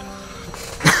now.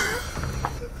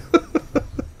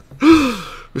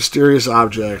 Mysterious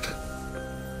object.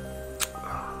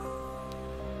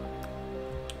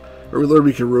 Or we learn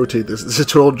we can rotate this. It's a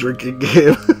total drinking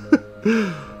game.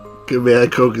 Good man,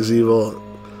 Coke is evil.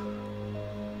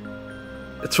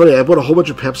 It's funny, I bought a whole bunch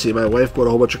of Pepsi. My wife bought a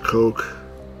whole bunch of Coke.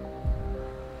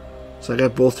 So I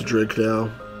got both to drink now.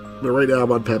 But right now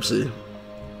I'm on Pepsi.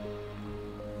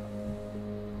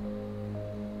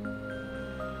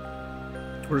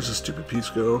 Where does this stupid piece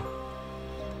go?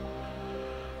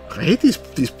 I hate these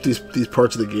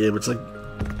parts of the game. It's like,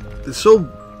 it's so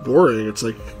boring. It's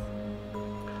like,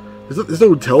 There's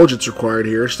no intelligence required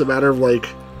here. It's just a matter of, like,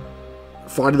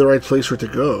 finding the right place for it to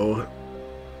go.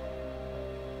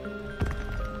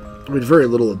 I mean, very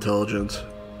little intelligence.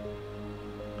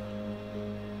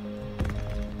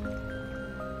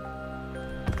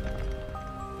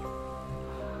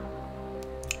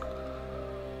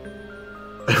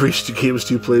 Every game is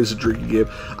 2 plays a drinking game.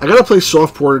 I gotta play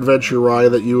Softport Adventure,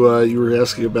 Ryan, that you were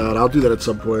asking about. I'll do that at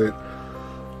some point.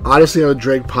 Honestly, I haven't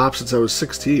drank pop since I was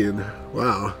 16.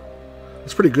 Wow.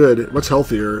 It's pretty good. Much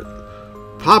healthier.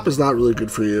 Pop is not really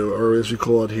good for you, or as we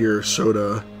call it here,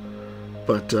 soda.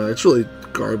 But it's really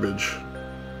garbage.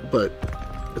 But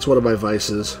it's one of my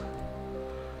vices.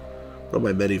 One of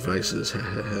my many vices.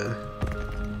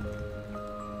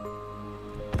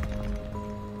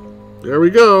 There we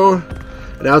go.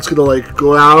 And now it's gonna like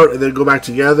go out and then go back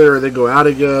together and then go out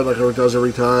again like it does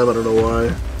every time. I don't know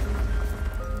why.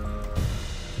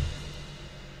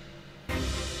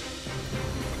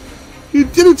 You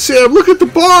did it, Sam! Look at the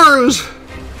bars!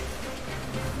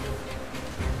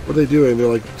 What are they doing? They're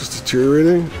like just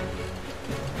deteriorating?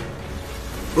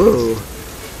 Whoa.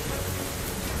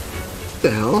 What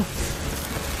the hell?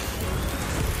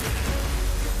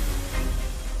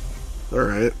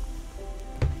 Alright.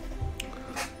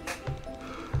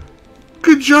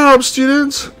 Good job,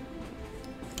 students!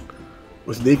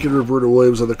 With naked Roberta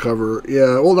Williams on the cover.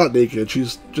 Yeah, well, not naked.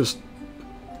 She's just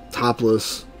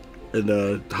topless in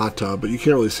a hot tub, but you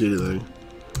can't really see anything.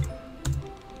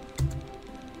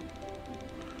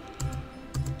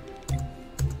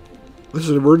 This is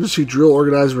an emergency drill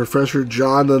organized by Professor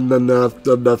John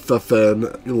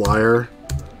the you liar.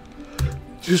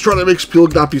 She's trying to make Spiel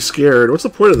not be scared. What's the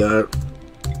point of that?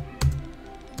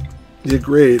 Yeah,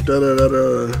 great.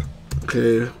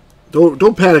 Okay.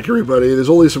 Don't panic, everybody. There's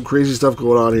only some crazy stuff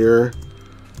going on here.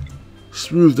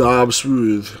 Smooth, Dom,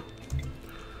 smooth.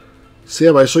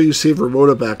 Sam, I saw you save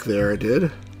Ramona back there. I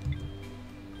did?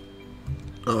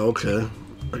 Oh, okay.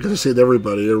 I guess I saved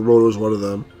everybody, and Ramona was one of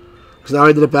them. Because now I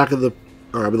ended up back in the...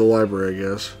 Or I'm in the library, I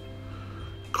guess.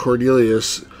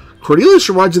 Cornelius. Cornelius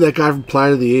reminds me of that guy from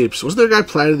Planet of the Apes. Wasn't there a guy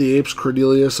Planet of the Apes,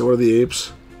 Cornelius, or one of the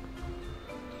apes?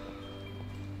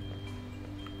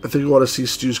 I think you want to see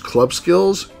Stu's club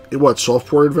skills. In what,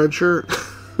 Softport Adventure?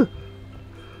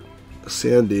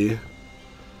 Sandy.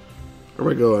 Where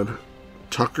am I going?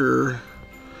 Tucker.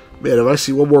 Man, if I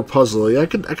see one more puzzle, yeah, I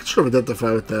can sort of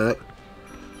identify with that.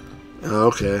 Oh,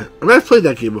 okay. I mean, I've played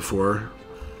that game before.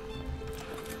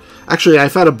 Actually, I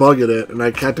found a bug in it, and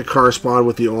I had to correspond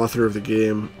with the author of the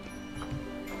game.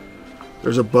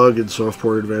 There's a bug in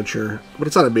Softport Adventure, but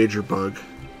it's not a major bug.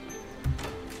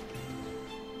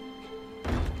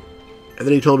 And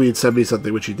then he told me he'd send me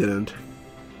something, which he didn't.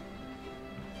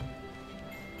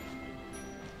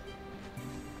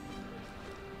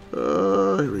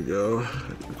 Here we go.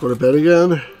 Go to bed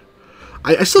again.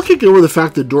 I still can't get over the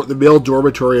fact that the male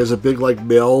dormitory has a big, like,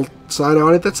 male sign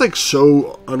on it. That's, like,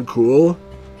 so uncool.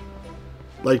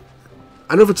 Like,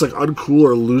 I don't know if it's, like, uncool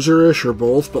or loserish or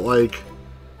both, but, like,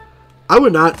 I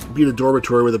would not be in a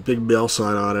dormitory with a big male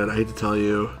sign on it. I hate to tell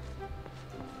you.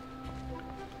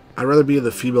 I'd rather be in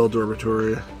the female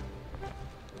dormitory.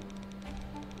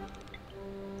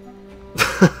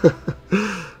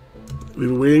 We've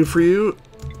been waiting for you?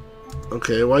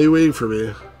 Okay, why are you waiting for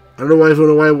me? I don't know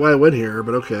why I went here,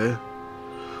 but okay.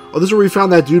 Oh, this is where we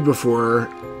found that dude before.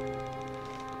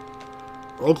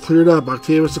 All cleared up.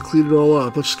 Octavia must have cleaned it all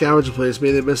up. Let's scavenge the place.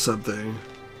 Maybe they missed something.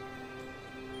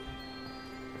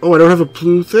 Oh, I don't have a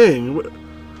blue thing.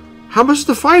 How am I supposed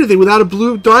to find anything without a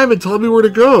blue diamond telling me where to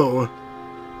go?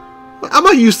 I'm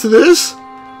not used to this.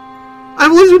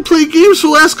 I've only been playing games for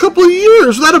the last couple of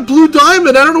years without a blue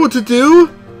diamond. I don't know what to do.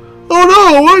 Oh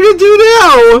no, what am I going to do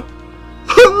now?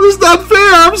 This is not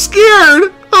fair. I'm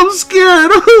scared. I'm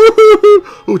scared.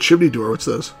 Oh, chimney door. What's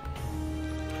this?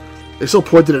 They still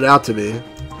pointed it out to me.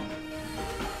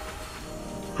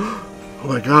 Oh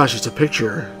my gosh, it's a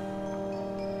picture.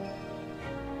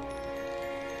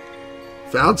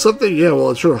 Found something? Yeah,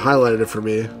 well, it sort of highlighted it for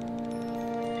me.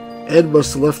 Ed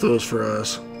must have left those for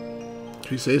us.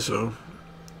 If you say so.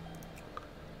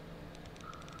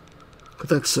 Look at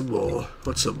that symbol.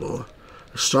 What symbol?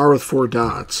 A star with 4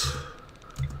 dots.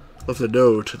 Left a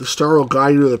note. The star will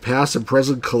guide you to the past and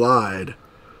present collide.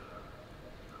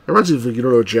 That reminds me of you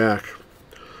don't know Jack.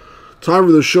 Time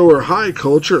for the show where high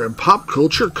culture and pop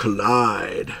culture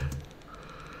collide.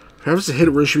 Perhaps a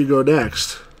hint, where should we go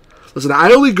next? Listen,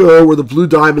 I only go where the blue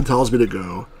diamond tells me to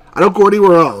go. I don't go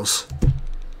anywhere else.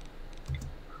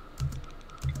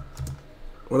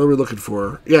 What are we looking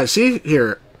for? Yeah, see?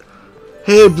 Here.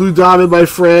 Hey, blue diamond, my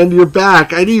friend. You're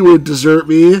back. I knew you wouldn't desert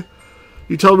me.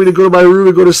 You told me to go to my room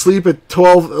and go to sleep at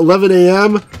 11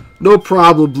 a.m.? No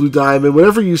problem, Blue Diamond.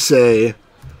 Whatever you say.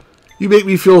 You make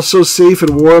me feel so safe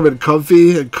and warm and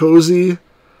comfy and cozy.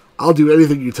 I'll do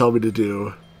anything you tell me to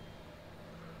do.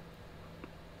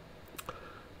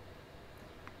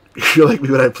 You're like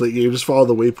me when I play games. Just follow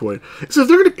the waypoint. So if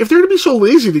they're gonna be so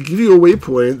lazy to give you a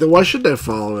waypoint, then why shouldn't I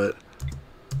follow it?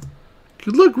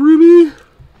 Good luck, Ruby.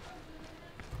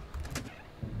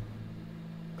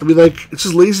 I mean, like, it's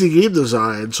just lazy game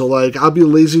design. So, like, I'll be a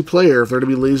lazy player if they're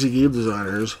gonna be lazy game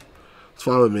designers. It's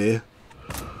fine with me.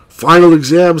 Final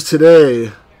exams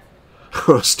today.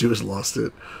 Oh, Stu has lost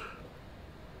it.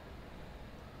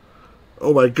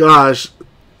 Oh my gosh.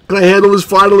 Can I handle this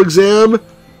final exam?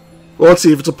 Well, let's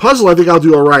see. If it's a puzzle, I think I'll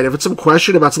do alright. If it's some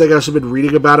question about something I've been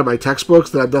reading about in my textbooks,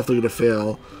 then I'm definitely going to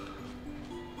fail.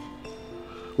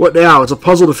 What now? It's a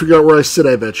puzzle to figure out where I sit,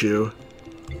 I bet you.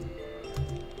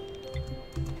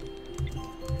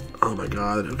 Oh my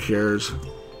god, who cares?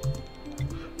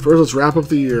 First, let's wrap up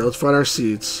the year. Let's find our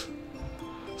seats.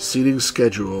 Seating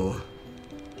schedule.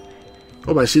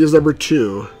 Oh, my seat is number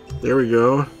 2. There we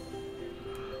go.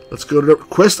 Let's go to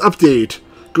quest update.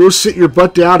 Go sit your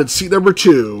butt down at seat number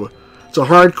 2. It's a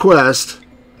hard quest.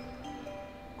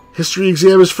 History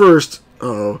exam is first.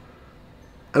 Uh-oh.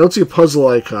 I don't see a puzzle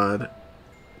icon.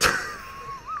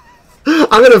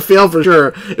 I'm gonna fail for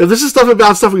sure. If this is stuff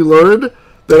about stuff we learned,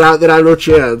 then I have no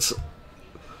chance.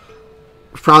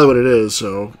 It's probably what it is,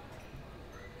 so.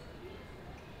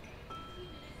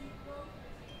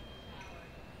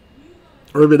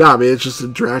 Or maybe not. Maybe it's just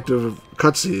an interactive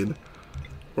cutscene.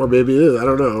 Or maybe it is. I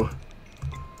don't know.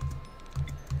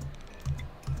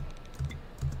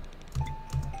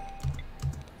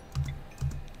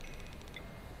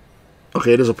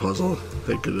 Okay, it is a puzzle.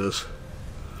 Thank goodness.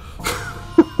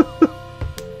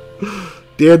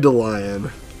 Dandelion.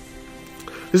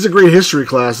 This is a great history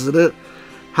class, isn't it?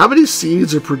 How many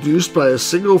seeds are produced by a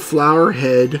single flower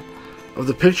head of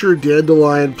the pictured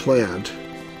dandelion plant?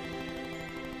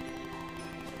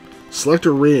 Select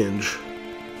a range.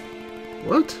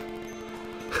 What?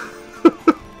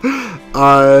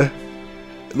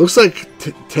 It looks like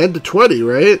 10 to 20,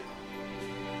 right?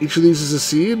 Each of these is a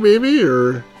seed, maybe?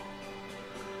 Or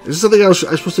is this something I'm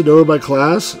supposed to know in my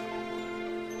class?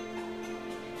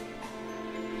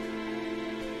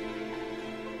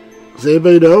 Does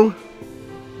anybody know?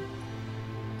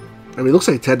 I mean, it looks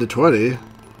like 10 to 20.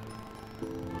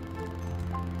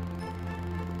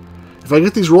 If I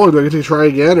get these wrong, do I get to try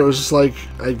again? Or is this like,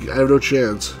 I have no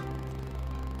chance?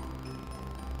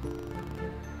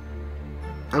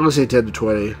 I'm going to say 10 to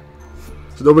 20.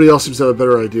 So nobody else seems to have a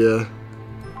better idea.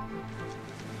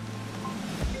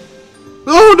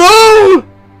 Oh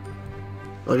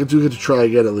no! I do get to try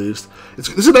again at least.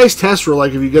 It's a nice test for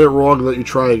like if you get it wrong, let you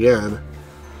try again.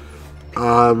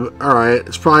 Alright.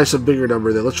 It's probably some bigger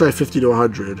number there. Let's try 50 to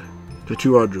 100. To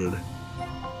 200.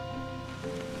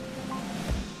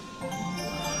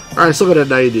 Alright, still got a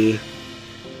 90.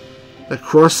 That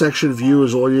cross-section view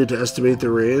is all you need to estimate the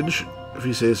range, if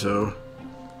you say so.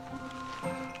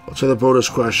 Let's try the bonus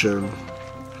question.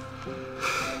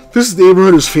 This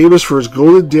neighborhood is famous for its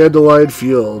golden dandelion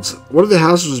fields. One of the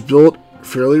houses was built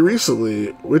fairly recently.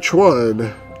 Which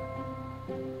one?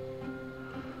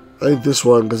 I think this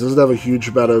one, because it doesn't have a huge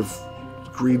amount of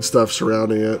green stuff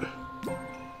surrounding it.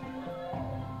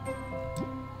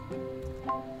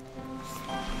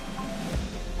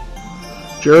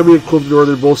 Jeremy and Cliff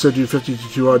Northern both said do 50 to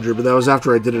 200, but that was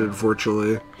after I did it,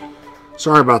 unfortunately.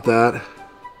 Sorry about that.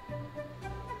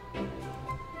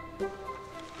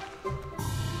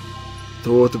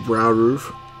 The one with the brown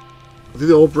roof. I think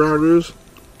the old brown roofs.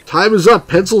 Time is up.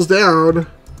 Pencils down.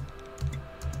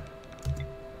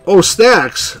 Oh,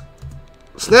 snacks.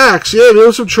 Snacks. Yeah,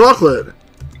 maybe some chocolate.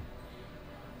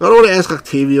 I don't want to ask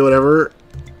Octavia, whatever.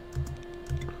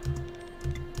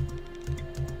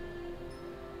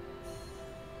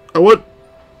 I want...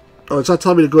 Oh, it's not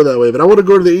telling me to go that way, but I want to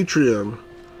go to the atrium.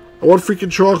 I want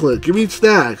freaking chocolate. Give me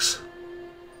snacks.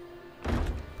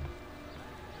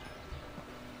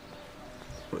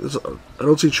 I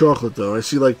don't see chocolate, though. I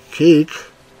see, like, cake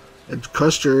and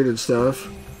custard and stuff.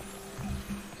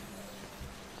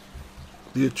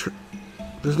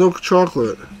 There's no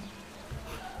chocolate.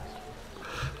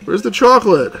 Where's the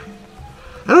chocolate?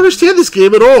 I don't understand this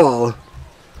game at all.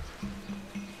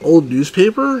 Old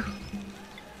newspaper?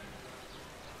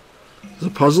 There's a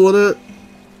puzzle in it?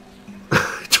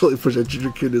 I totally pushed that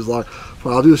ginger kid in his lock.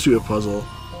 Well, I'll do the stupid puzzle.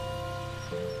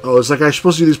 Oh, it's like I'm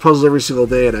supposed to do these puzzles every single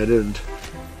day, and I didn't.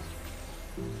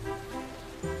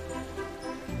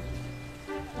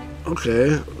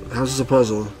 Okay, how's this a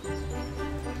puzzle?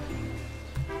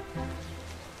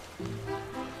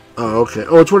 Oh, okay.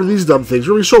 Oh, it's one of these dumb things.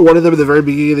 Remember we saw one of them at the very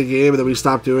beginning of the game and then we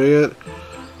stopped doing it?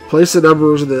 Place the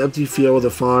numbers in the empty field with the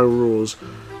following rules.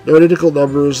 No identical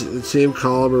numbers in the same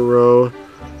column or row.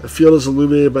 A field is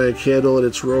illuminated by a candle in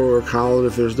its row or column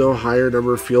if there's no higher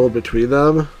number field between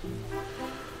them.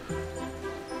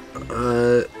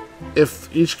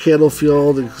 If each candle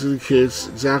field indicates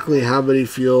exactly how many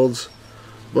fields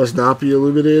must not be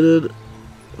illuminated.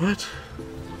 What?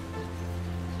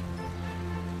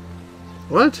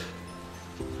 What?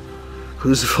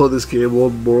 Who's the this game?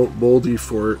 Old Moldy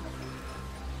Fort.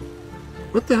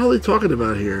 What the hell are they talking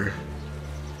about here?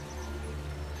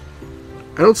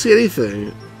 I don't see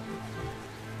anything.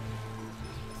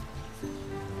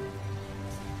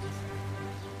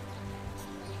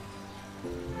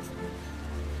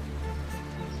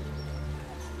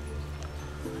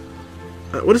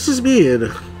 What does this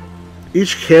mean?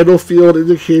 Each candle field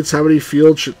indicates how many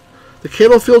fields should... The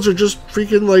candle fields are just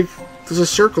freaking like... There's a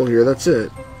circle here, that's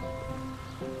it.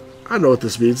 I don't know what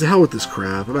this means. The hell with this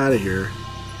crap. I'm out of here.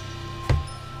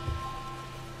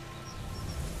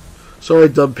 Sorry,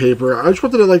 dumb paper. I just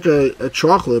wanted like a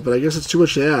chocolate, but I guess it's too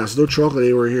much to ask. No chocolate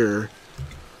anywhere here.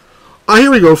 Ah,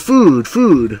 here we go. Food.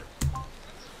 Food.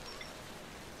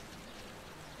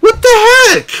 What the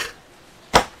heck?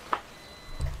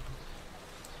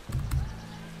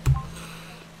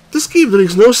 This game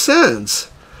makes no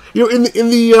sense. You know, in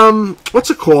the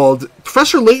what's it called?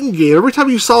 Professor Layton game, every time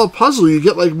you solve a puzzle, you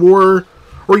get like more,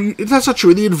 or you, that's not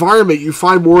true. In the environment, you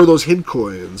find more of those hint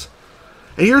coins.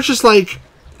 And here it's just like,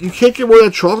 you can't get more of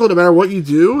that chocolate no matter what you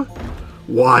do?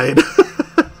 Wine.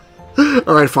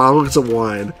 Alright, fine, I'll get some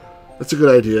wine. That's a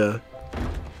good idea.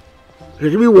 Here,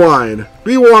 give me wine. Give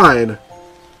me wine.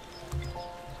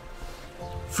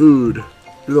 Food.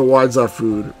 Maybe the wine's not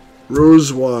food.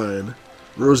 Rose wine.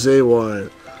 Rosé wine.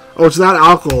 Oh, it's not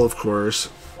alcohol, of course.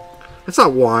 That's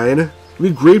not wine. Give me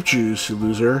grape juice, you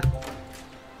loser.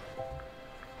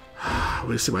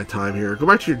 Wasting my time here. Go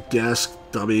back to your desk,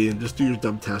 dummy, and just do your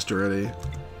dumb test already.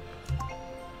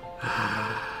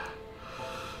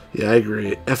 Yeah, I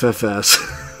agree. FFS.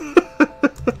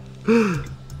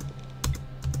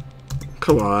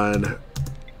 Come on.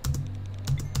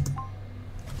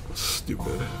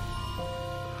 Stupid.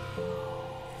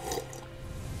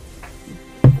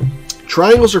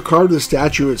 Triangles are carved in the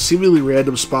statue at seemingly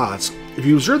random spots. If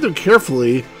you observe them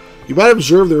carefully, you might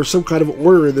observe there is some kind of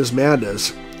order in this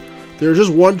madness. There is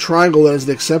just one triangle that is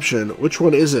an exception. Which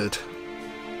one is it?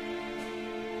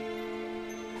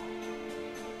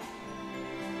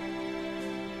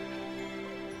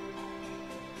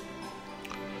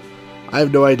 I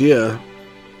have no idea.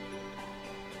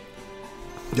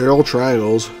 They're all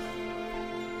triangles.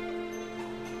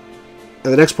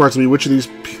 And the next part's gonna be which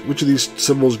of these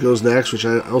symbols goes next, which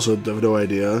I also have no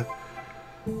idea.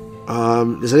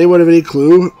 Does anyone have any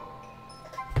clue?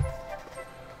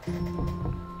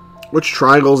 Which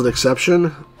triangle is an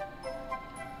exception?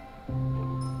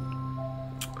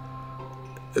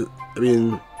 I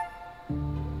mean,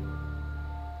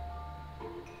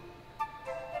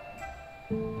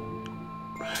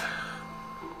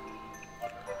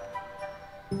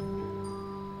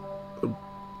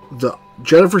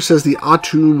 Jennifer says the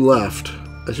autumn left.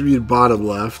 That should be the bottom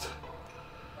left.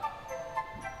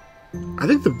 I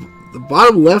think the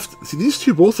bottom left... See, these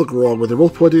two both look wrong, but they're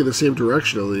both pointing in the same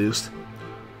direction, at least.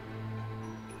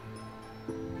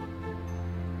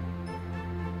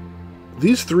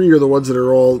 These three are the ones that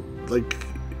are all, like...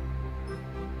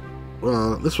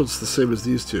 Well, this one's the same as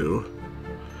these two.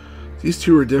 These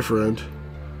two are different.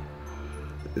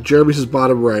 Jeremy says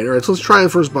bottom right. Alright, so let's try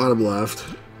it first bottom left.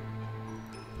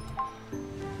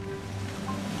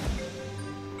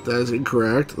 That is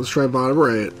incorrect. Let's try bottom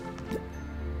right.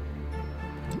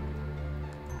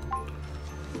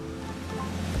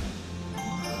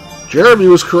 Jeremy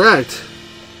was correct.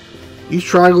 Each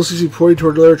triangle seems to be pointing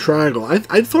toward another triangle.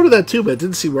 I thought of that too, but it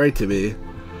didn't seem right to me.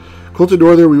 Colton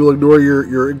Northern, we will ignore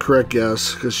your incorrect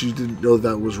guess, because you didn't know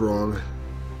that was wrong.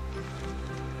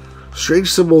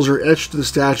 Strange symbols are etched to the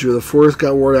statue. The fourth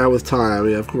got worn out with time.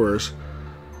 Yeah, of course.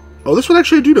 Oh, this one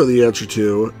actually I do know the answer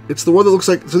to. It's the one that looks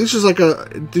like... So this is like a...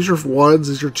 These are ones,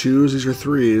 these are twos, these are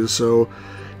threes. So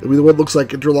it'll be the one that looks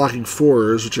like interlocking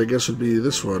fours, which I guess would be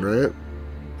this one, right?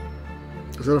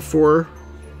 Is that a four?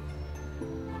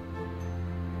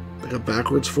 Like a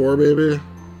backwards four, maybe?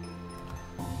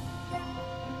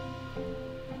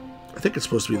 I think it's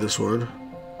supposed to be this one.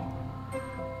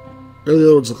 None of the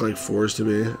other ones look like fours to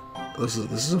me. This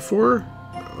is a four?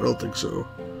 No, I don't think so.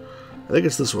 I think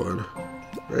it's this one.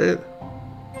 Right?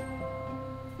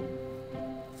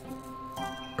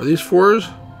 Are these fours?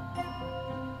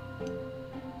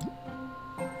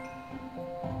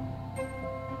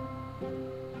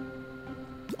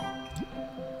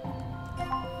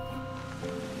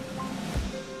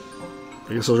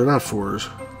 I guess those are not 4s.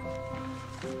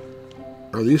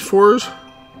 Are these 4s?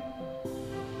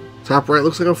 Top right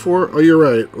looks like a 4? Oh, you're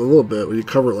right. A little bit. When you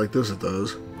cover it like this, it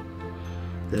does.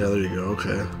 Yeah, there you go.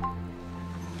 Okay.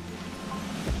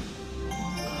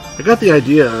 I got the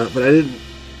idea, but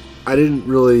I didn't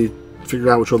really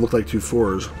figure out which one looked like 2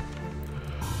 4s.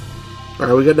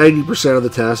 Alright, we got 90% of the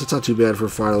test. It's not too bad for a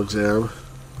final exam.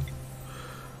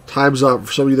 Time's up.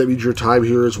 For some of you, that means your time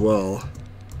here as well.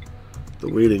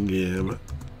 The waiting game.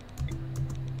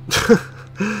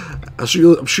 I'm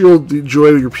sure you'll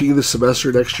enjoy repeating this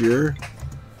semester next year.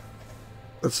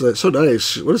 That's so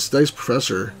nice. What a nice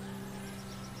professor.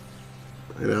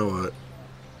 You know what?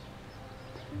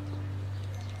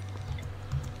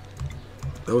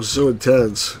 That was so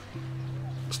intense.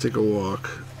 Let's take a walk.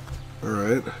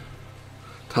 Alright.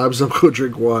 Time's up, go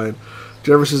drink wine.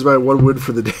 Jefferson's my 1 win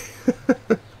for the day.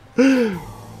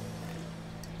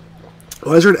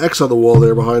 Why is there an X on the wall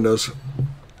there behind us?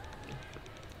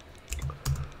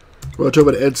 We're talking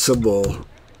about Ed symbol.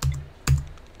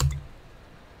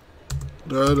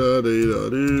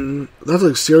 That's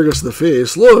like staring us in the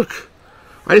face. Look!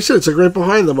 I just said it's like right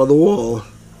behind them on the wall.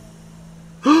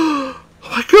 Oh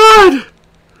my god!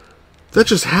 That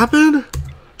just happened?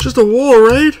 Just a wall,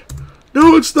 right?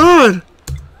 No, it's not!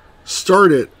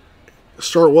 Start it.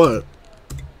 Start what?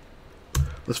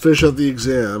 Let's finish up the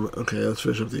exam. Okay, let's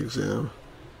finish up the exam.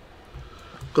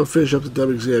 Go finish up the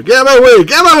dumb exam. Get out of my way!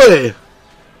 Get out of my way!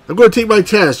 I'm going to take my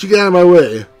test. You get out of my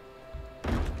way.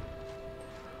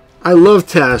 I love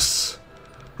tests.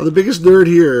 I'm the biggest nerd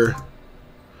here.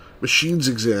 Machines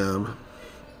exam.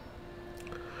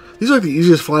 These are like the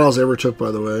easiest finals I ever took,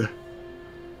 by the way.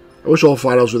 I wish all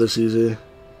finals were this easy.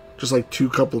 Just like 2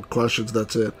 couple of questions,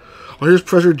 that's it. Oh, here's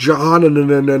Professor John and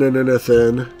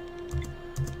Nathan.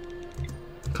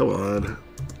 Come on.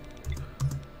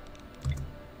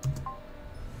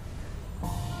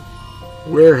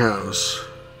 Warehouse.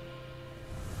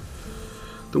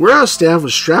 The warehouse staff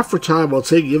was strapped for time while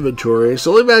taking inventory,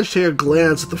 so only managed to take a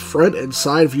glance at the front and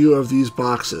side view of these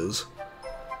boxes.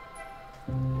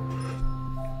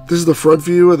 This is the front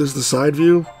view, and this is the side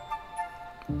view.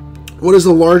 What is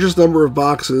the largest number of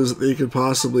boxes that you could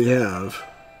possibly have?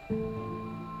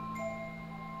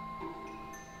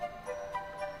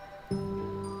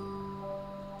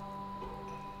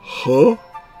 Huh?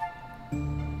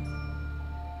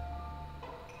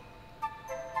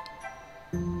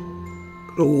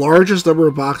 The largest number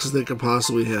of boxes they could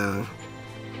possibly have.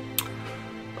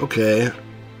 Okay.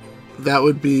 That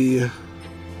would be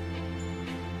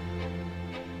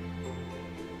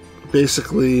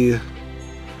basically,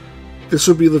 this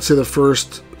would be, let's say, the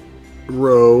first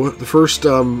row. The first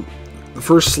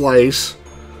slice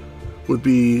would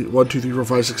be 1, 2, 3, 4,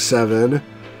 5, 6, 7. And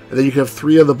then you could have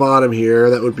 3 on the bottom here.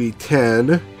 That would be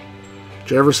 10.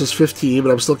 Jennifer says 15,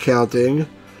 but I'm still counting.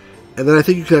 And then I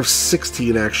think you could have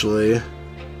 16, actually.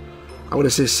 I'm going to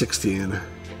say 16.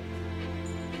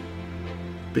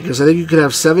 Because I think you could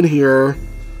have 7 here,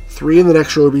 3 in the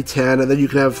next row would be 10, and then you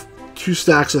could have 2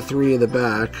 stacks of 3 in the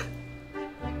back.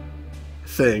 I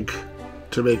think.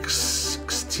 To make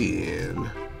 16.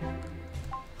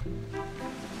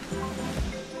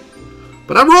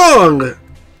 But I'm wrong!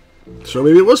 So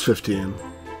maybe it was 15.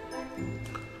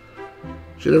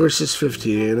 Jennifer says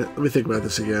 15. Let me think about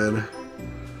this again.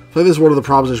 I think this is one of the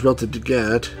problems I should be able to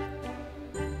get.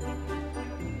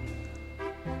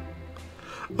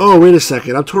 Oh, wait a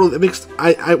second. I'm totally... It makes...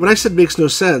 when I said makes no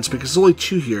sense, because there's only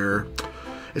 2 here.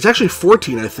 It's actually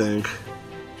 14, I think.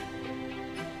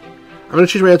 I'm going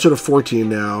to change my answer to 14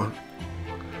 now.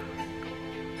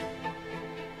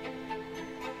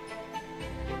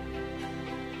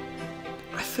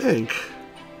 I think.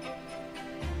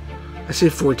 I say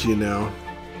 14 now.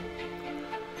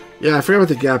 Yeah, I forgot about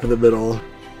the gap in the middle.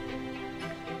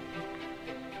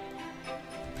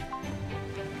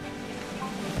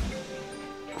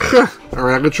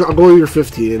 Alright, I'm going to your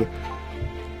 15.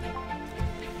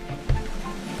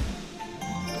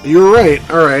 You're right.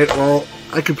 Alright, well,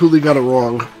 I completely got it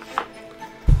wrong.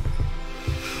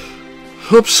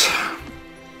 Oops.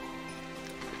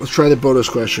 Let's try the bonus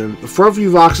question. The front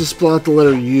view boxes spell out the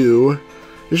letter U.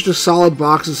 There's just solid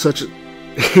boxes such as...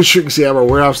 Here's your exam, our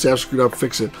warehouse staff screwed up,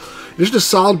 fix it. There's just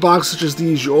solid boxes such as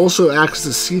these. You also access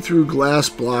the see-through glass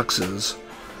boxes.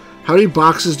 How many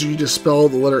boxes do you just spell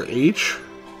the letter H?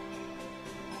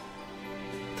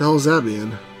 What the hell does that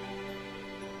mean?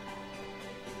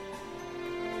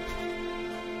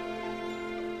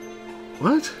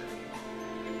 What?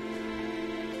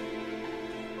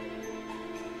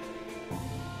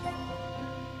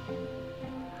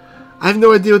 I have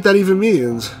no idea what that even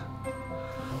means.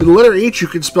 The letter H you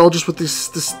can spell just with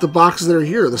the boxes that are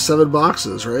here, the 7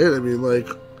 boxes, right? I mean, like...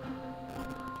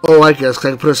 Oh, I guess, 'cause I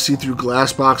can put a see-through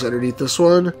glass box underneath this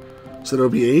one, so it'll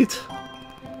be 8?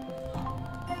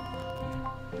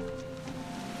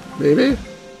 Maybe?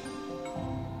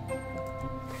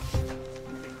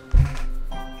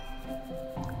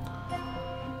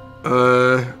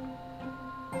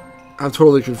 I'm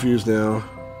totally confused now.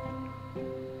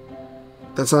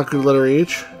 That's not good letter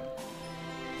H?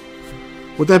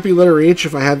 Would that be letter H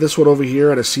if I had this one over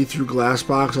here and a see-through glass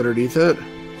box underneath it?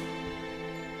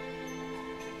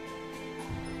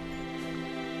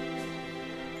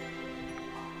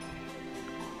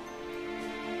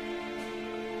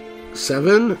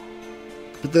 Seven?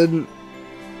 But then,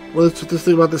 what's this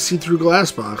thing about the see-through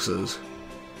glass boxes?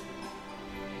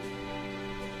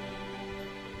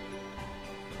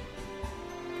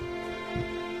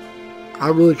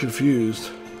 I'm really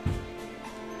confused.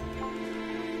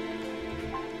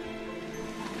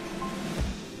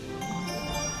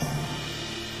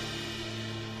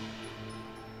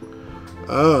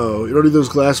 Oh, you don't need those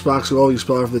glass boxes at all, you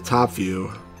spell out from the top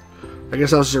view. I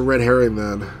guess that was just a red herring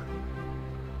then.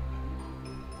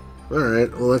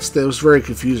 Alright, well that was very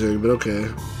confusing, but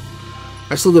okay.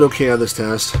 I still did okay on this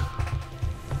test.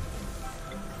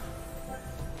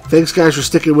 Thanks guys for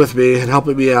sticking with me and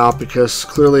helping me out, because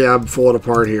clearly I'm falling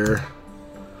apart here.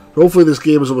 Hopefully this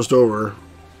game is almost over.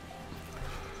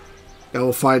 And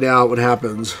we'll find out what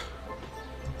happens.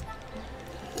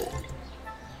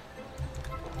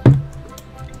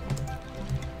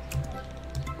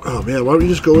 Oh man, why don't you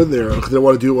just go in there? Because they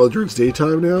want to do it while during it's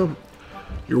daytime now?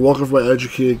 You're welcome for my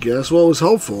educated guess. Well, it was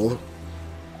helpful.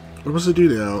 What must I do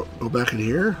now? Go back in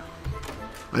here?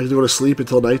 I have to go to sleep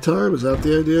until nighttime? Is that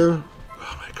the idea?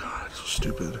 Oh my god, so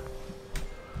stupid.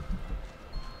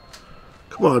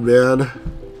 Come on, man.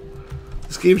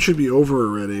 This game should be over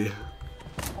already.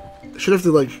 I should have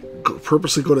to, like,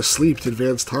 purposely go to sleep to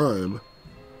advance time.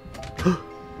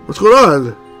 What's going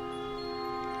on?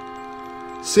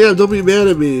 Sam, don't be mad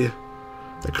at me.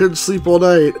 I couldn't sleep all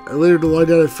night. I later to lie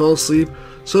down and fell asleep.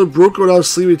 So it broke when I was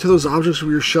sleeping. Took those objects from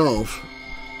your shelf.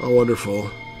 Oh, wonderful.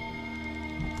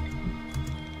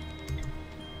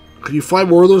 Can you find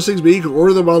more of those things? Maybe you can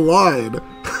order them online.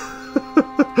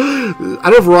 I don't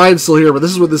know if Ryan's still here, but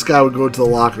this is when this guy would go into the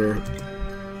locker.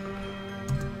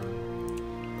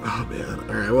 Oh, man.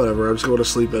 Alright, whatever. I'm just going to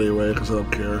sleep anyway, because I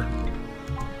don't care.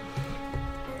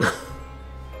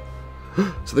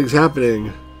 Something's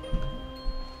happening.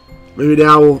 Maybe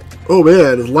now we'll... Oh,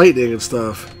 man, it's lightning and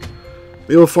stuff.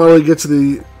 Maybe we'll finally get to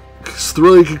the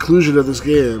thrilling conclusion of this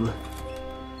game.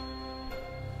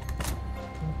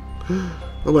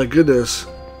 Oh, my goodness.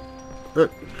 Can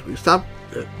we stop?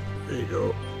 There you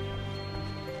go.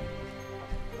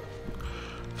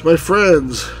 It's my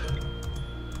friends.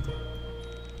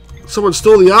 Someone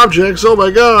stole the objects. Oh,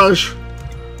 my gosh.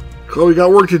 Oh, we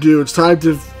got work to do. It's time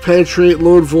to penetrate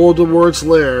Lord Voldemort's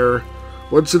lair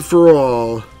once and for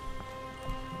all.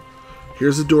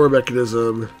 Here's the door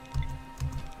mechanism.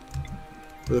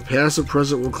 The past and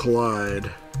present will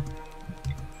collide.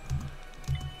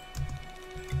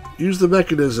 Use the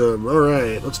mechanism.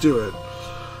 Alright, let's do it.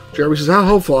 Jeremy says, how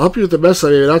helpful. I'll help you with the mess I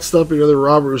made, not stopping another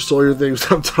robber who stole your things.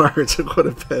 I'm tired, so go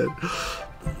to bed.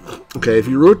 Okay, if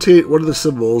you rotate one of the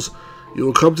symbols, you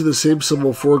will come to the same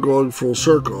symbol before going full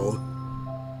circle.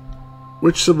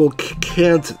 Which symbol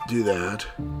can't do that?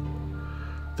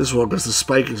 This one, because the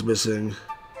spike is missing.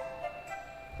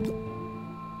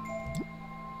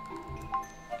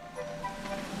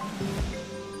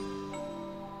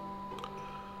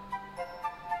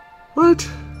 What?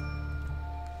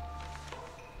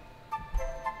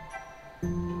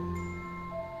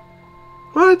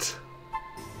 What?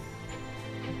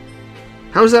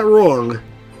 How is that wrong?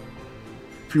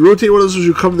 If you rotate one of those,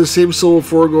 you come to the same symbol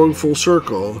before going full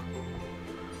circle.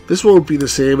 This won't be the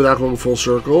same without going full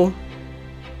circle.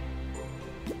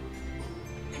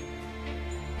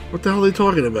 What the hell are they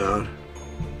talking about?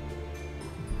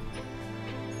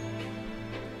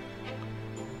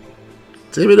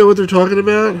 Does anybody know what they're talking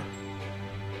about? I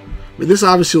mean, this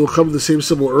obviously will come to the same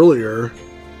symbol earlier.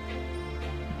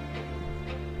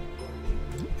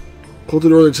 Colton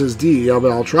Northern says D. Yeah,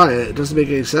 but I'll try it. It doesn't make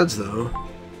any sense, though.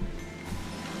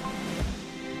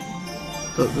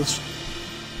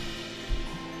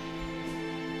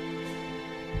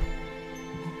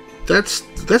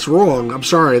 That's wrong. I'm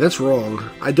sorry, that's wrong.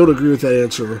 I don't agree with that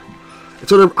answer.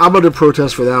 I'm under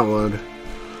protest for that one.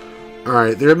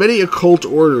 Alright, there are many occult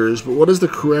orders, but what is the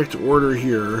correct order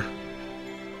here?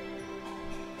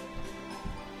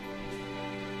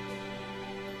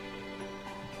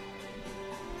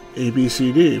 A, B,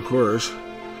 C, D, of course.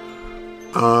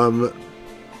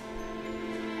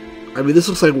 I mean, this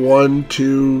looks like 1,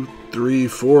 2, 3,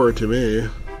 4 to me.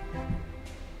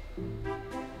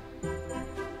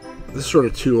 This is sort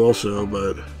of 2 also,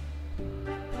 but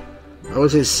I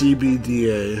would say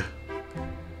CBDA.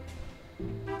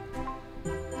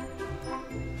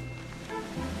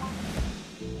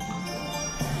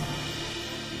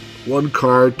 One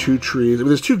card, 2 trees. I mean,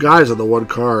 there's 2 guys on the one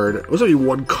card. It was only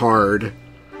 1 card.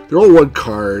 They're all 1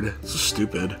 card. It's so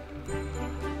stupid.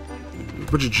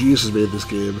 A bunch of geniuses made this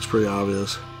game. It's pretty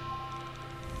obvious.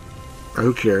 Right,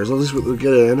 who cares? At least we'll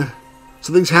get in.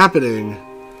 Something's happening.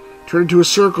 Turn into a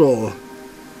circle.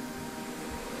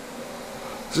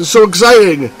 This is so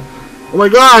exciting. Oh my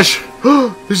gosh.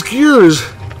 There's gears.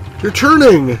 They're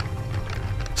turning.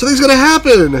 Something's gonna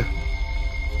happen.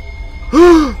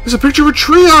 There's a picture of a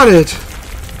tree on it.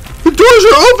 The doors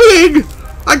are opening.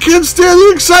 I can't stand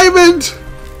the excitement.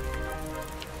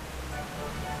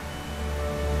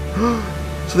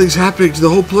 Something's happening to the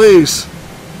whole place.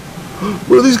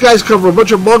 Where do these guys come from? A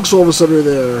bunch of monks all of a sudden are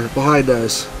there behind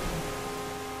us.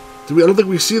 I don't think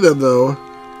we see them though.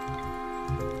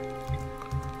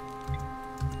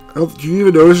 Do you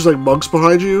even notice there's like monks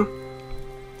behind you?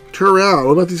 Turn around.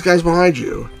 What about these guys behind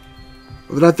you?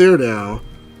 Well, they're not there now.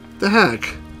 What the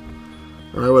heck?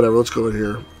 Alright, whatever. Let's go in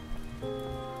here.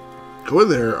 Go in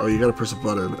there. Oh, you gotta press a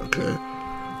button. Okay.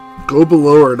 Go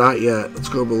below or not yet. Let's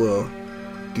go below.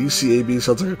 DCAB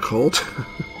sounds like a cult.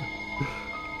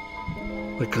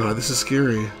 My god, this is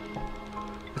scary.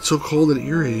 It's so cold and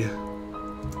eerie.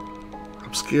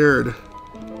 I'm scared.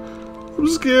 I'm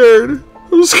scared.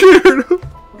 I'm scared.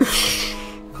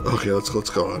 Okay, let's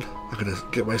go on. I'm gonna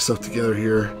get my stuff together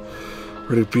here.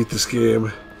 Ready to beat this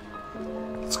game.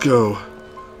 Let's go.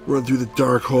 Run through the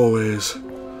dark hallways.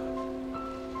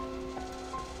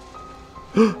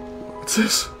 What's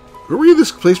this? Were we in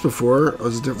this place before? Oh,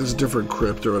 there's a different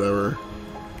crypt or whatever.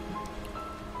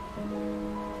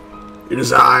 It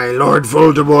is I, Lord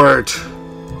Voldemort.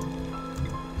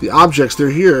 The objects, they're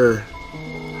here.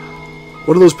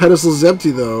 One of those pedestals is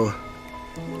empty, though.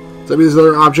 Does that mean there's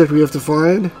another object we have to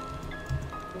find?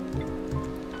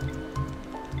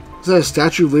 Is that a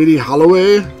statue of Lady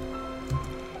Holloway?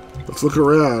 Let's look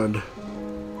around.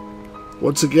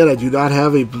 Once again, I do not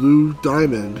have a blue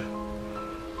diamond.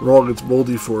 Wrong, it's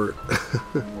Moldy Fort.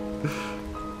 The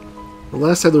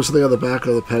last time there was something on the back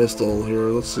of the pedestal here.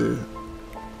 Let's see.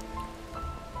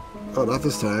 Oh, not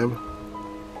this time.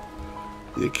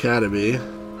 The Academy.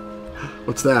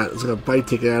 What's that? It's like a bite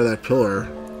taken out of that pillar.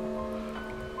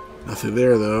 Nothing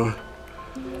there, though.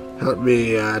 Help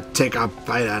me take a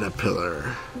bite out of pillar.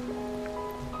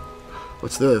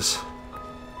 What's this?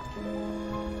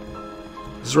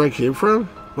 Is this where I came from?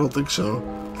 I don't think so.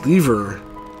 Lever.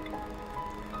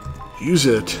 Use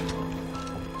it.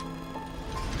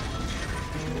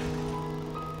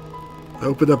 I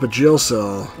opened up a jail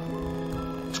cell.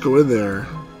 Let's go in there.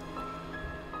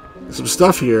 There's some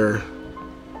stuff here.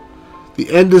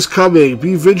 The end is coming.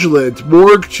 Be vigilant.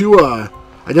 Morgue Tua.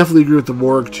 I definitely agree with the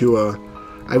Morgue Tua.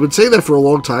 I've been saying that for a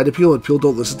long time to people, and people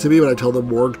don't listen to me when I tell them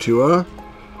Morgue Tua.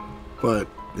 But,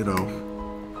 you know.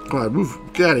 Come on, move.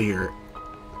 Get out of here.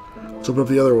 Let's open up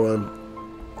the other one.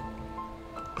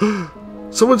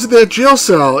 Someone's in that jail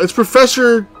cell. It's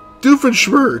Professor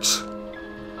Doofenshmirtz.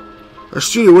 Our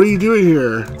student, what are you doing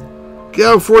here? Get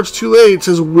out before it's too late,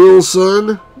 says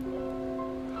Wilson.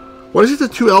 Why does he have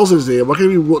the 2 L's in his name? Why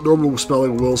can't it be normal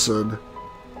spelling Wilson?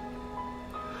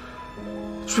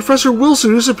 It's Professor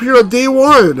Wilson who disappeared on day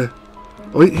 1.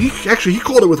 Oh, he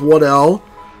called it with 1 L.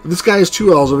 And this guy has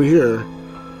 2 L's over here.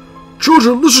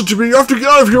 Children, listen to me. You have to get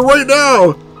out of here right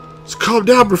now. Just calm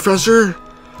down, Professor.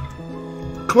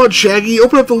 Come on, Shaggy.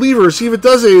 Open up the lever. See if it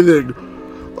does anything.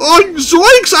 Oh,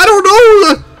 zoinks! I don't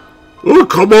know. Oh,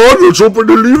 come on. Let's open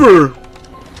the lever.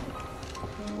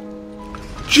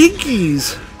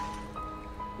 Jinkies.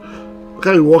 Look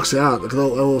how he walks out. Look at that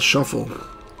little shuffle.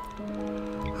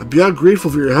 I'm beyond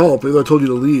grateful for your help, even though I told you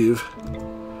to leave.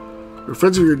 We're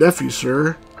friends of your nephew,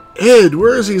 sir. Ed,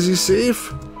 where is he? Is he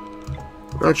safe?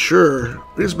 Not sure.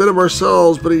 We just met him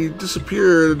ourselves, but he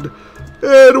disappeared.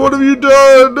 Ed, what have you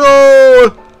done?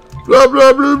 No! Blah,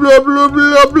 blah, blah, blah, blah,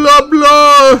 blah, blah,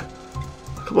 blah.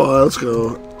 Come on, let's go.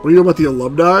 What do you know about the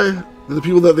alumni? They're the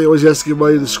people that they always ask to give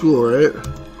money to school, right?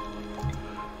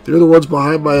 They're the ones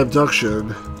behind my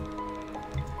abduction.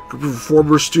 Group of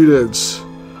former students.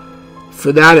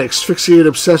 Fanatics, fixated,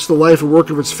 obsessed with the life and work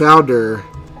of its founder.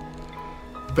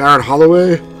 Baron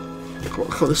Holloway?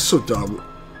 Oh, this is so dumb.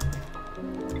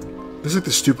 This is like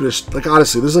the stupidest... Like,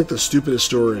 honestly, this is like the stupidest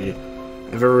story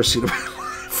I've ever seen in my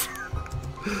life.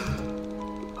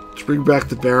 To bring back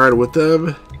the Baron with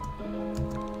them.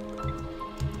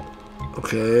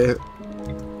 Okay.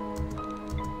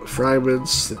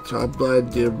 Fragments, the top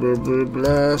blood, blah, blah,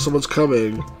 blah. Someone's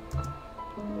coming.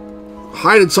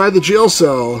 Hide inside the jail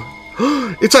cell.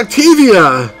 It's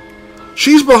Octavia!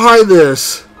 She's behind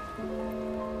this.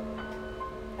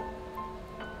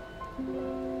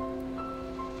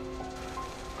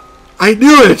 I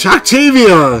knew it!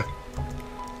 Octavia!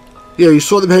 Yeah, you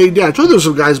saw them hanging down. I told you there were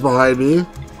some guys behind me.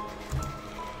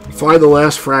 Find the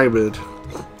last fragment.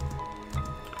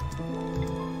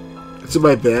 It's in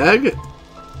my bag?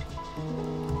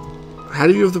 How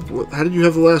did you have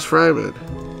the last fragment?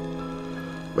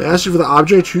 I asked you for the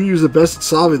object. Who used the best at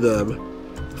solving them?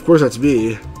 Of course, that's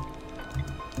me.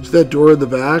 See that door in the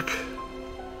back?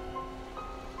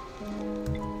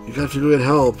 You have to go get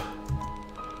help.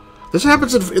 This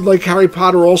happens in like Harry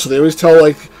Potter also. They always tell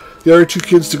like the other two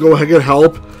kids to go get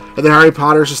help, and then Harry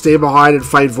Potter should stay behind and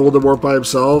fight Voldemort by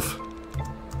himself.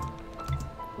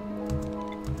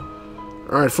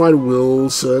 Alright, find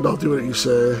Wilson. I'll do what you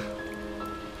say.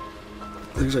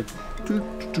 He's like,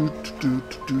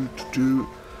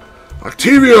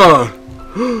 Octavia!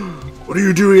 What are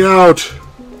you doing out?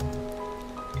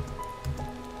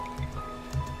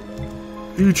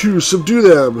 You two, subdue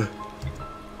them!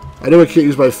 I know I can't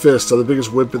use my fists. I'm the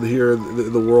biggest wimp in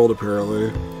the world, apparently.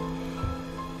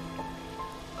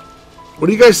 What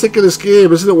do you guys think of this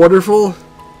game? Isn't it wonderful?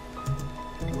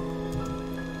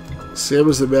 Sam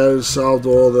is the man who solved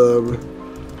all of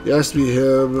them. It has to be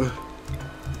him.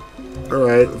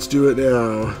 Alright, let's do it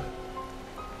now.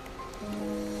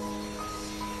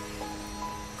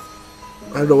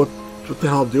 I don't know what the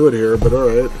hell I'm doing here, but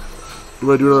alright. You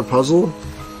want to do another puzzle?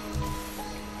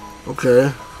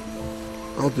 Okay.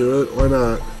 I'll do it. Why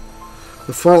not?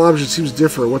 The final option seems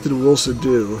different. What did Wilson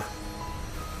do?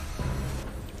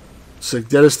 It's like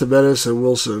Dennis the Menace and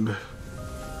Wilson.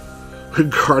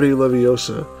 Guardian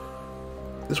Leviosa.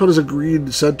 This one is a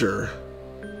green center.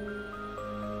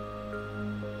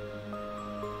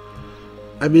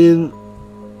 I mean,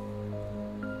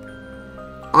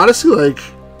 honestly, like,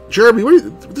 Jeremy,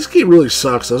 this game really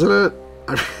sucks, doesn't it?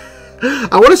 I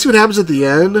want to see what happens at the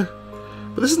end,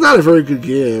 but this is not a very good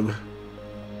game.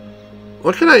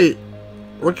 What can't I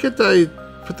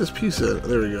put this piece in?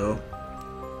 There we go.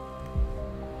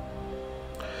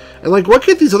 And like, why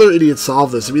can't these other idiots solve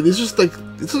this? I mean, these just like,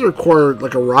 this doesn't require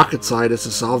like a rocket scientist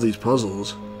to solve these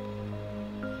puzzles.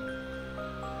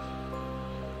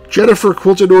 Jennifer,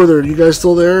 Quilted Northern, you guys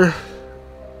still there?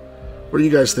 What do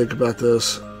you guys think about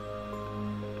this?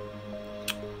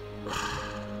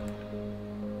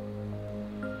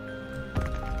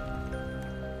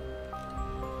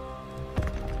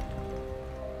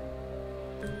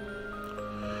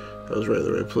 I was right in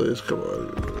the right place. Come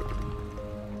on.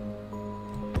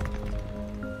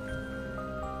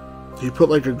 He put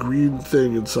like a green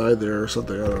thing inside there or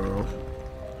something. I don't know.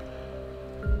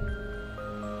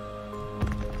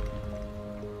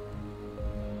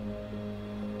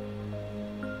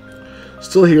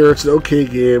 Still here. It's an okay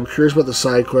game. Curious about the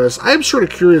side quests. I am sort of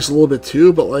curious a little bit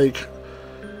too, but like,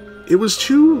 it was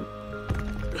too.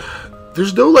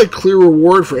 There's no like clear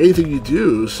reward for anything you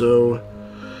do, so.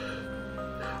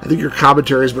 I think your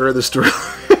commentary is better in the story.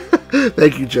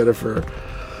 Thank you, Jennifer.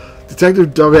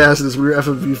 Detective Dumbass and his weird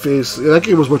FMV face. Yeah, that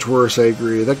game was much worse, I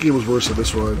agree. That game was worse than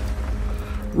this one.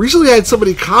 Recently I had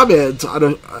somebody comment on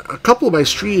a couple of my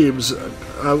streams.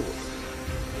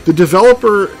 The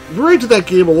developer... We did that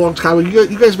game a long time ago.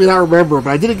 You guys may not remember,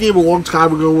 but I did a game a long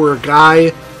time ago where a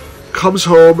guy comes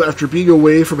home after being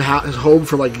away from his home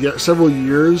for like several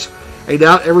years and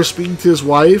not ever speaking to his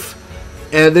wife.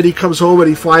 And then he comes home and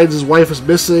he finds his wife is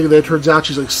missing, and then it turns out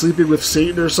she's like sleeping with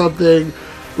Satan or something.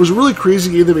 It was a really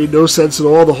crazy game that made no sense at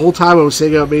all. The whole time I was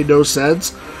saying it made no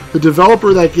sense. The developer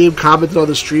of that game commented on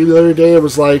the stream the other day and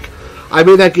was like, I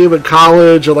made that game in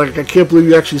college, and like, I can't believe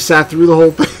you actually sat through the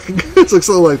whole thing. It's like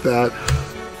something like that.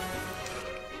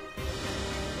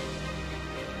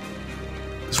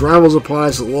 His rivals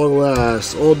applies at long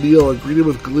last. All Neil and greet him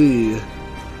with glee.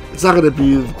 It's not going to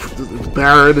be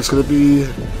Baron, it's going to be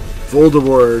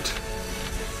Voldemort.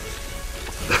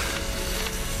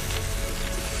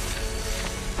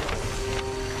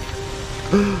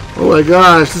 Oh my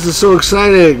gosh, this is so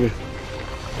exciting!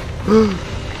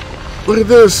 Look at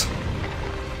this!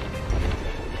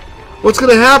 What's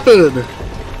gonna happen?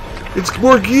 It's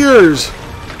more gears!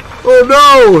 Oh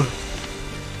no!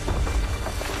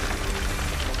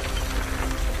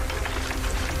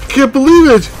 Can't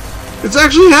believe it! It's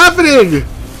actually happening!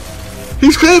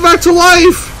 He's coming back to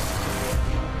life!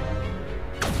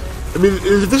 I mean,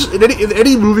 if this in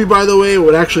any movie, by the way, it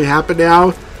would actually happen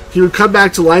now. He would come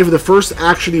back to life, and the first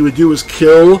action he would do is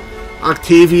kill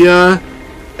Octavia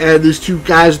and these two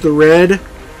guys with the red,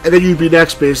 And then you'd be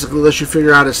next, basically, unless you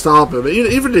figure out how to stop him.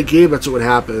 Even in a game, that's what would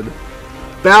happen.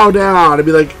 Bow down. I'd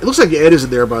be like, it looks like Ed is in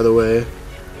there, by the way.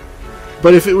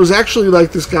 But if it was actually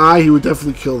like this guy, he would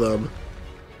definitely kill them.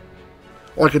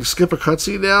 Oh, I can skip a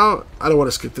cutscene now? I don't want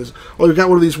to skip this. Oh, you got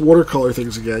one of these watercolor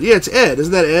things again. Yeah, it's Ed.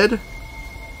 Isn't that Ed?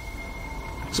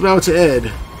 Somehow it's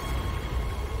Ed.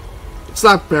 It's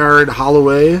not Baron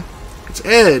Holloway. It's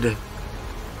Ed.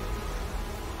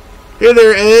 Hey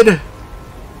there, Ed.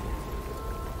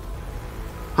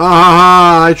 Ha ha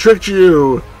ha, I tricked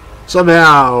you.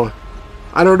 Somehow.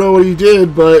 I don't know what he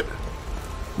did, but...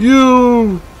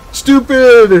 You...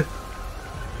 Stupid!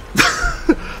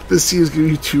 This scene is giving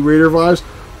you Tomb Raider vibes.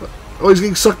 Oh, he's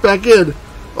getting sucked back in.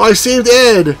 Oh, I saved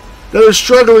Ed. Now they're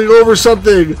struggling over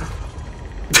something.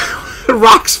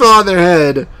 Rocks fell on their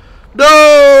head.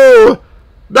 No!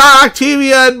 Not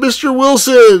Octavia and Mr.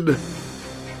 Wilson!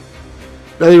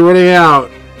 Now they're running out.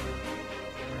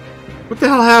 What the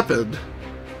hell happened?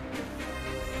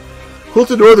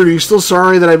 Hilton Northern, are you still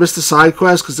sorry that I missed the side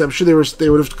quest? Because I'm sure they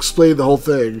would have explained the whole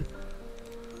thing.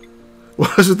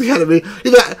 What was with the animation?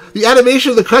 The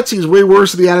animation of the cutscene is way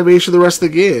worse than the animation of the rest of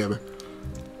the game.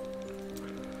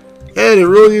 Ed, it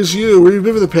really is you. Where have you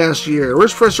been for the past year?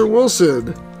 Where's Professor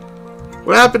Wilson?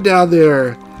 What happened down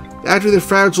there? After the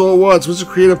fragments all at once, must have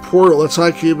created a portal. That's how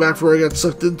I came back from where I got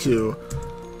sucked into.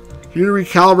 You need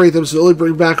to recalibrate them so they only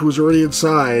bring back who was already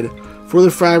inside. Before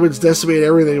the fragments decimate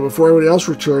everything, and before anyone else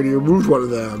returned, you removed one of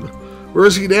them. Where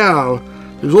is he now?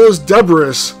 There's all this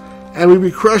debris, and we'd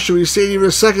be crushed if we stayed even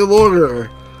a second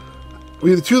longer.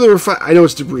 The two of them were fighting. I know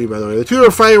it's debris, by the way. The two of them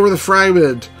were fighting over the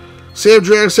fragment. Sam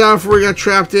dragged us out before we got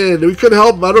trapped in. We couldn't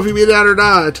help him. I don't know if he made it out or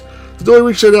not. The door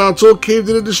reached out. It's all caved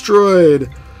in and destroyed.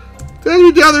 Then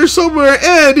you're down there somewhere.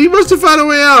 Ed, he must have found a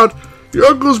way out. Your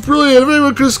uncle's brilliant. If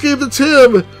anyone could escape, it's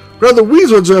him. Rather,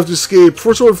 we's ones who have to escape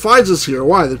before someone finds us here.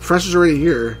 Why? The professor's already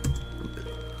here.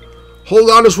 Hold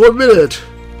on just 1 minute.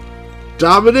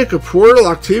 Dominic, a portal,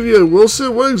 Octavia, and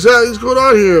Wilson? What exactly is going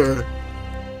on here?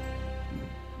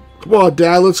 Come on,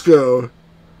 Dad, let's go.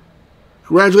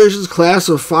 Congratulations, class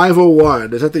of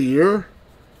 501. Is that the year?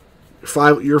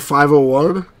 You're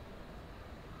 501?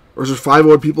 Or is there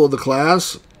 501 people in the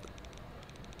class?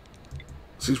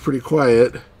 Seems pretty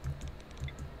quiet.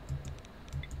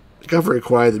 It got very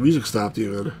quiet. The music stopped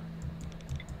even.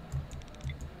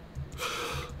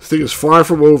 This thing is far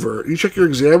from over. You check your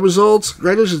exam results?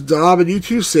 Congratulations, Dom, and you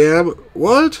too, Sam.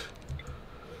 What?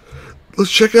 Let's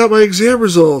check out my exam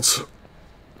results.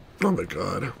 Oh my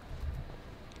god.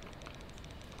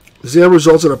 Exam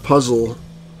results in a puzzle.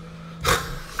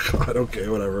 God, okay,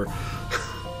 whatever.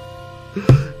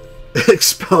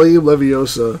 Expellium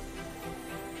Leviosa.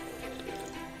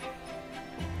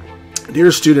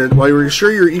 Dear student, while you're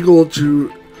sure you're equal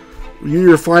to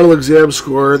your final exam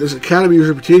score, this academy has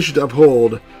a reputation to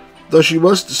uphold. Thus, you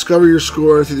must discover your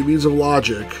score through the means of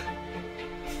logic.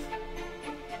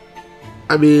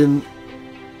 I mean,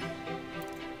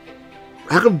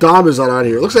 how come Dom is not on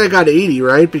here? It looks like I got 80,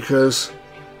 right? Because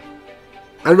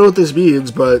I don't know what this means,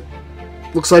 but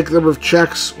looks like the number of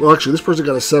checks. Well, actually, this person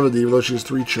got a 70, even though she has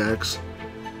 3 checks.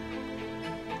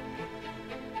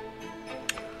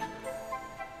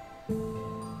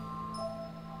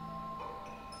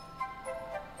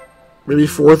 Maybe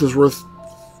 4th is worth...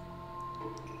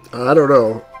 I don't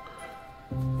know.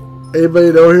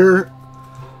 Anybody know here?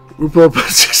 We pull up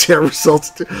 6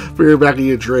 results for your back of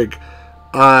your drink.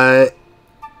 I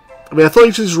mean, I thought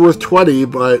each of these was worth 20,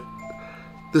 but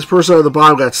this person on the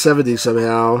bottom got 70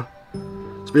 somehow.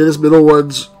 So maybe this middle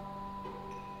one's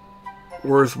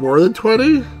worth more than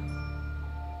 20?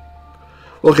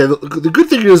 Okay, the good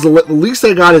thing is the least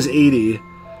I got is 80.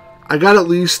 I got at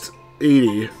least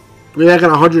 80. Maybe I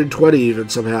got 120 even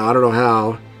somehow. I don't know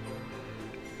how.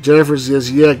 Jennifer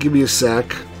says, yeah, give me a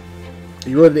sec.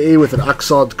 You got an A with an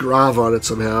accent grave on it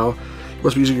somehow. You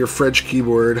must be using your French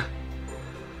keyboard.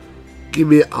 Give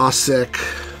me a sec.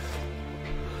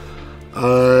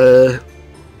 I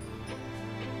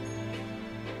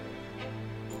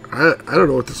don't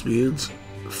know what this means.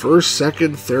 First,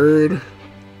 second, third.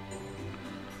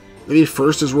 Maybe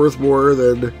first is worth more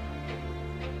than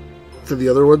the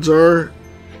other ones are.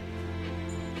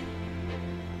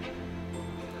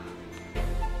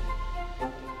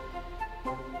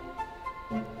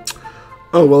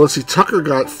 Oh, well, let's see. Tucker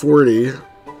got 40.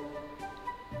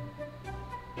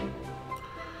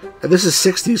 And this is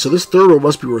 60, so this third one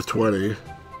must be worth 20.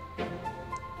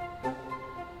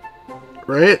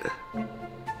 Right?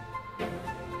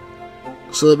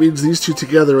 So that means these two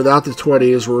together without the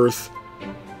 20 is worth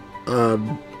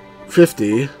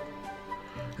 50. And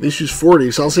these two's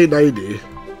 40, so I'll say 90.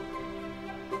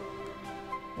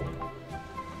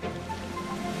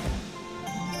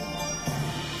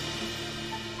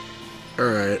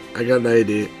 I got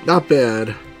 90. Not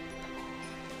bad.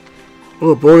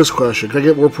 Oh, a bonus question. Can I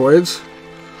get more points?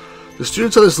 The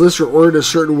students on this list are ordered a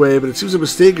certain way, but it seems a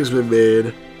mistake has been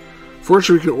made.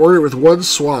 Fortunately, we can order it with one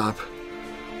swap.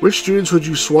 Which students would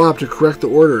you swap to correct the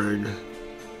ordering?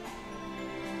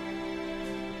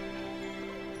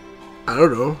 I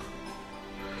don't know.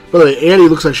 By the way, Annie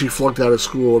looks like she flunked out of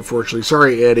school, unfortunately.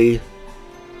 Sorry, Annie.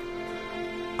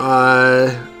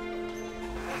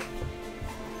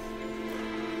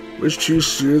 Which two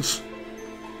students?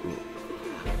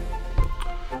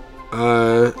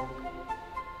 I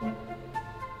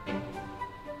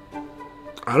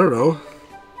don't know.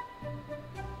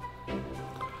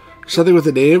 Something with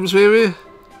the names, maybe?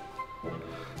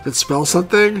 That spell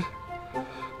something?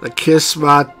 Like Kiss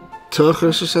Ma Tuch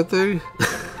or something?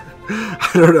 I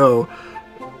don't know.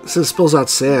 It says spells out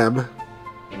Sam.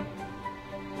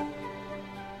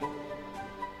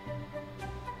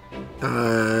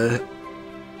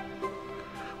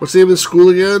 What's the name of the school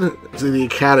again? It's the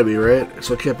Academy, right?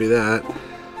 So it can't be that.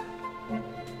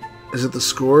 Is it the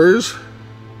Scores?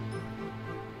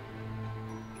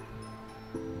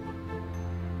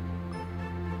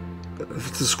 If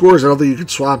it's the Scores, I don't think you could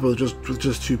swap it with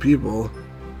just two people.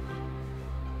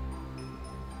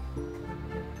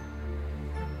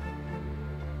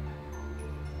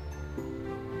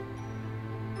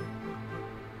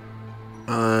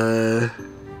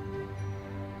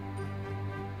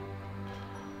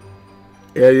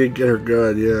 Yeah, you didn't get her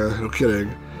gun, yeah, no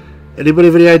kidding. Anybody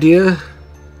have any idea?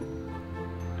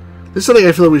 This is something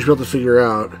I feel like we should be able to figure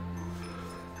out.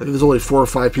 I think there's only 4 or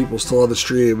 5 people still on the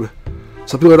stream.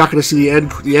 Some people are not going to see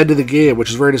the end of the game, which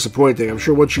is very disappointing. I'm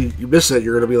sure once you miss it,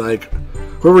 you're going to be like,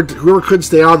 whoever couldn't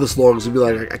stay on this long is going to be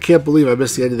like, I can't believe I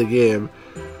missed the end of the game.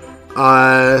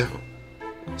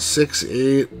 6,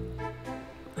 8.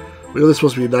 We know this is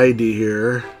supposed to be 90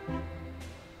 here.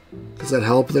 Does that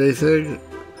help with anything?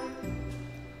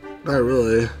 Not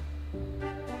really.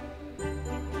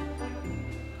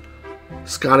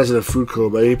 Scott isn't a food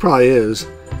coma. He probably is.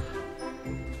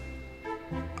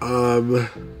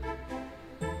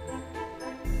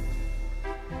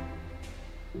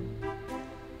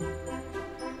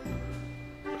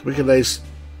 Make a nice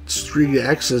string of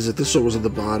X's if this one was at the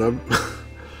bottom.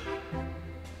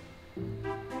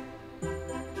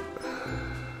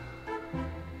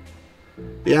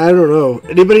 Yeah, I don't know.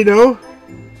 Anybody know?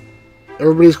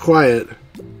 Everybody's quiet.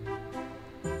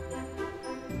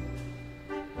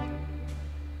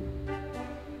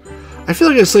 I feel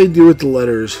like it's something to do with the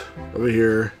letters over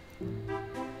here.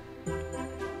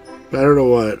 But I don't know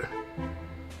what.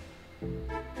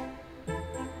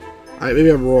 Maybe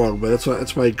I'm wrong, but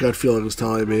that's my gut feeling is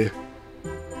telling me.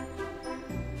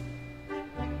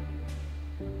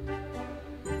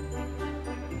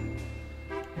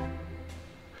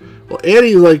 Well,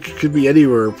 Annie, like, could be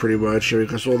anywhere, pretty much,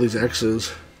 because of all these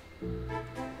X's.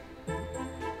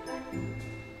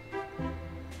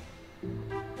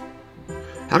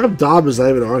 How come Dom is not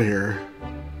even on here?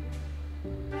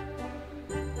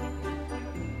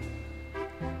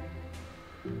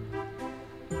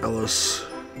 Ellis.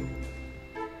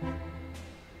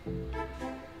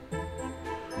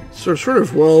 So sort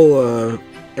of, well,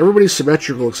 everybody's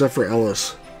symmetrical except for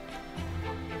Ellis.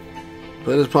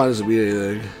 But that probably doesn't mean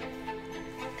anything.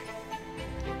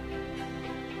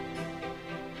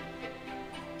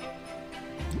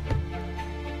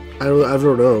 I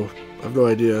don't know. I have no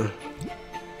idea.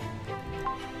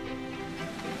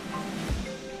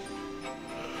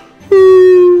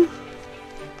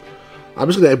 I'm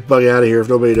just gonna bug out of here if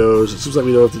nobody knows. It seems like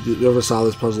we don't have to we never solve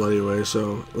this puzzle anyway,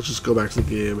 so let's just go back to the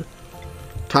game.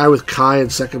 Tie with Kai in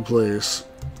second place.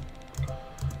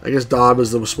 I guess Dom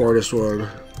is the smartest one.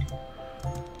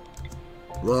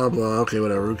 Blah blah. Okay,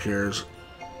 whatever. Who cares?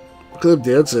 Look at them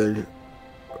dancing.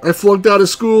 I flunked out of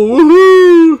school.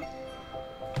 Woohoo!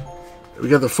 We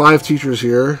got the 5 teachers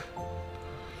here.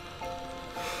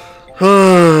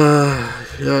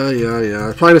 Yeah.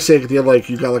 I'm probably gonna say at the end, like,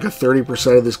 you got like a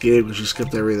 30% of this game because you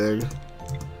skipped everything.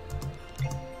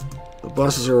 The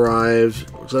buses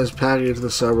arrived. Looks like it's packing into the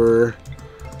summer.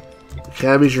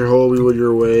 Academy's your home, we went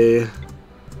your way.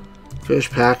 Finish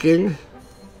packing?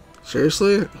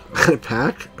 Seriously? What kind of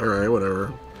pack? Alright,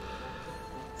 whatever.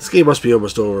 This game must be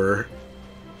almost over.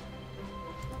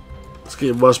 This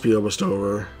game must be almost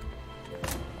over.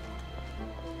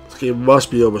 This game must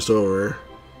be almost over.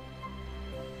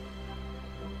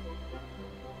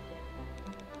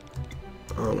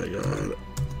 Oh my god.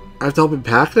 I have to help him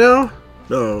pack now?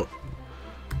 No.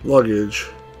 Luggage.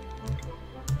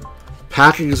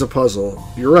 Packing is a puzzle.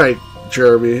 You're right,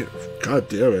 Jeremy. God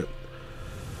damn it.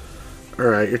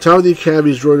 Alright, your time with the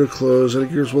Academy is drawing to a close. I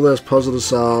think here's one last puzzle to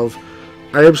solve.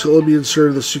 Items can only be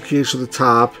inserted in the suitcase from the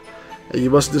top, and you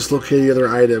must dislocate the other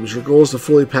items. Your goal is to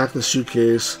fully pack the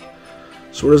suitcase.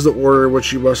 So what is the order in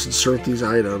which you must insert these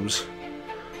items?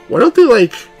 Why don't they,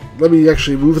 like, let me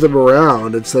actually move them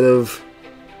around instead of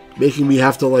making me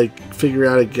have to, like, figure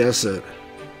out and guess it?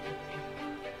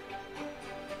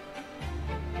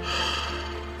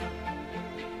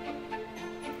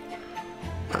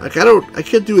 Like, I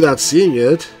can't do without seeing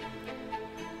it.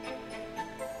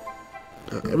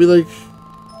 I mean, like,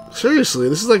 seriously,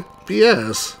 this is like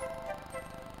BS.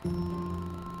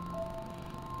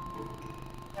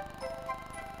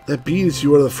 That B is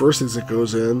one of the first things that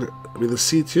goes in. I mean, the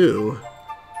C too.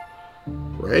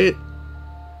 Right?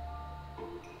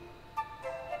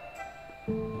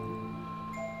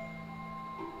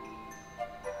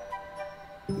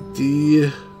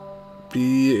 D,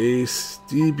 B, A,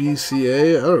 D, B, C,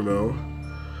 A? I don't know.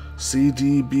 C,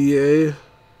 D, B, A?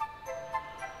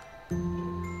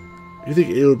 You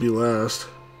think A would be last?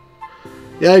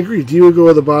 Yeah, I agree. D would go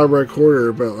in the bottom right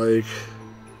corner, but like,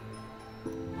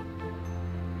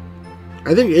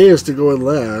 I think A is to go in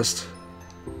last.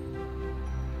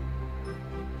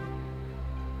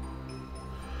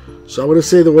 So I'm going to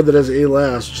say the one that has A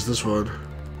last, which is this one.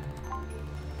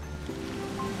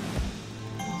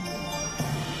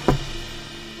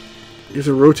 You have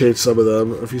to rotate some of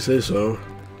them, if you say so.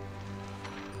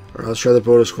 Alright, let's try the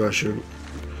bonus question.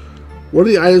 One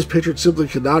of the items pictured simply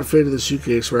cannot fit into the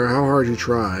suitcase no matter how hard you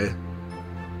try.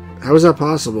 How is that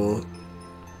possible?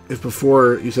 If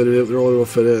before you said they're only will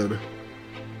fit in.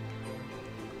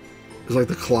 It's like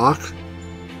the clock.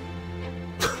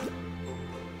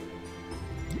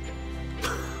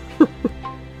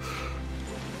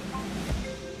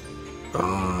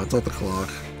 Ah, it's not the clock.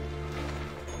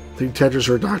 I think Tetris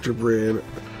or Dr. Brain.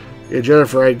 Yeah,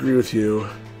 Jennifer, I agree with you.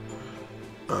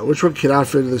 Which one cannot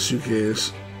fit into the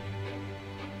suitcase?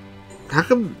 How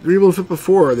come they were able to fit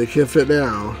before? They can't fit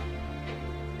now.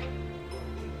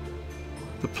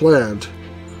 The plant.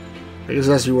 I guess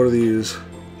it has to be one of these.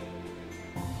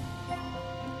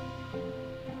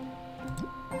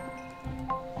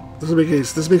 Doesn't make any.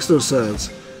 This makes no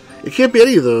sense. It can't be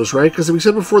any of those, right? Because we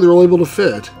said before they were all able to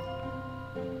fit.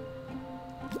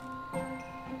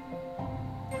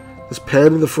 This pen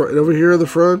in the front, over here in the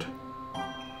front.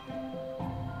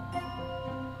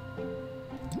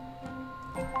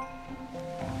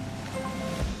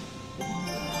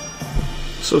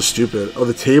 So stupid. Oh,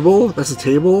 the table? That's the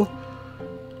table?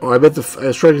 Oh, I meant the... I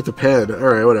was trying to get the pen.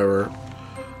 Alright, whatever.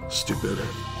 Stupid.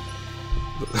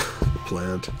 The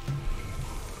plant.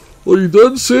 Well, you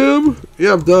done, Sam?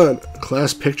 Yeah, I'm done.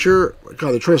 Class picture?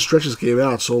 God, they're trying to stretch this game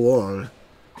out so long.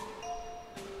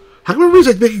 How come everybody's,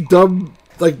 like, making dumb,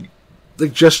 like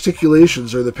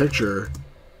gesticulations in the picture?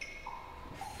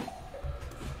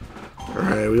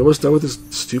 Alright, we almost done with this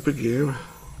stupid game?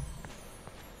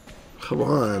 Come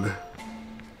on.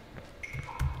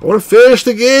 I want to finish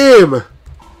the game!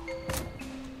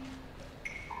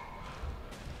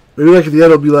 Maybe like at the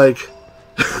end it'll be like,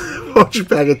 why don't you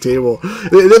pack a table? And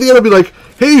at the end it'll be like,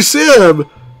 hey Sam,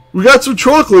 we got some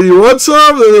chocolate, you want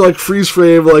some? And then they like freeze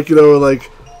frame, like, you know,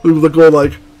 like, going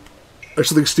like, or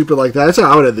something stupid like that. That's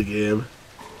how I would end the game.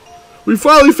 We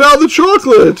finally found the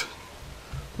chocolate!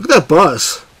 Look at that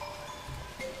bus.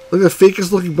 Look at the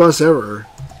fakest looking bus ever.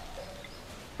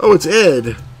 Oh, it's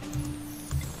Ed.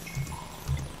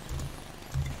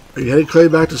 Are you heading Clay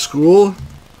back to school?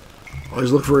 Oh,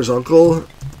 he's looking for his uncle.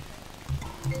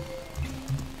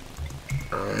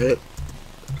 Alright.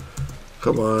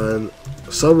 Come on.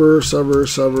 Summer, summer,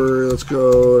 summer. Let's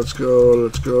go, let's go,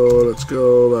 let's go, let's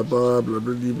go. Blah, blah, blah,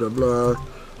 blah, blah, blah.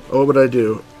 Oh, what did I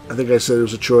do? I think I said it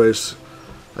was a choice.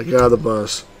 I got on the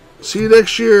bus. See you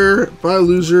next year. Bye,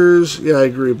 losers. Yeah, I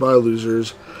agree. Bye,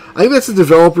 losers. I think that's the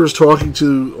developers talking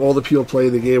to all the people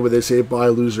playing the game when they say bye,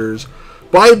 losers.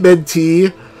 Bye,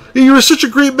 mentee. You were such a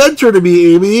great mentor to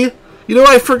me, Amy. You know,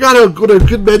 I forgot how good a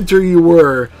good mentor you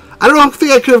were. I don't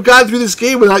think I could have gotten through this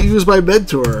game without you as my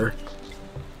mentor.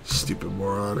 Stupid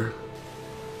moron.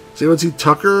 Does anyone see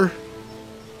Tucker?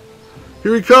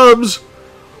 Here he comes.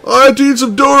 I have to eat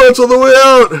some donuts on the way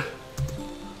out.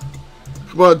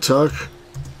 Come on, Tuck.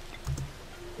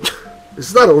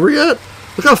 Is it not over yet?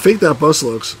 Look how fake that bus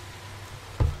looks.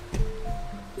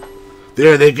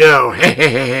 There they go.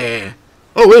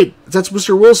 Oh, wait. That's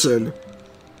Mr. Wilson.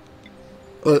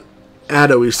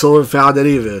 Addo, we still haven't found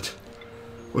any of it.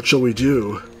 What shall we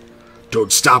do?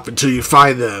 Don't stop until you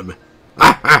find them.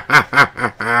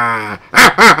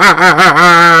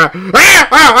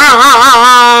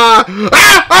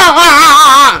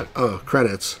 Oh,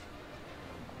 credits.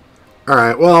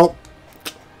 Alright, well,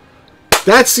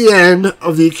 that's the end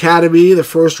of the Academy, the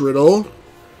first riddle.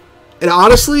 And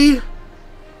honestly,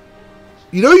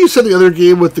 you know, you said the other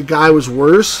game with the guy was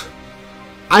worse.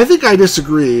 I think I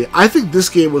disagree. I think this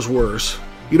game was worse.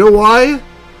 You know why?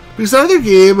 Because the other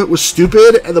game was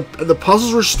stupid, and the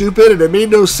puzzles were stupid, and it made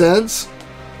no sense.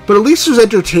 But at least it was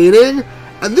entertaining.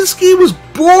 And this game was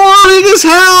boring as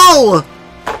hell!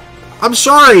 I'm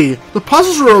sorry. The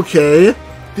puzzles were okay.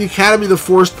 The Academy of the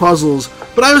Forced puzzles.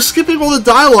 But I was skipping all the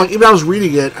dialogue. Even though I was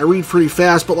reading it. I read pretty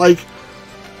fast, but like...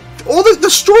 all the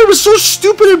story was so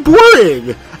stupid and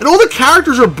boring. And all the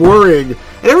characters are boring.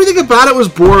 And everything about it was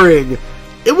boring.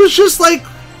 It was just like...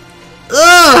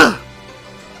 ugh!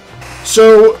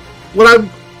 So, when I'm...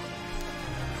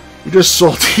 you're just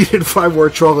salty and 5 more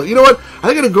chocolate. You know what?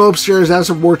 I'm going to go upstairs and have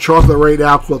some more chocolate right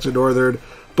now, Quilted Northern.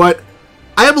 But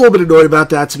I am a little bit annoyed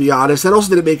about that, to be honest. That also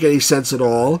didn't make any sense at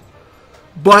all.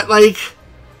 But, like...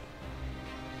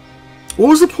 what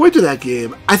was the point of that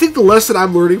game? I think the lesson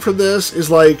I'm learning from this is,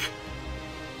 like...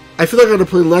 I feel like I'm going to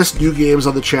play less new games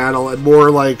on the channel and more,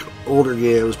 like, older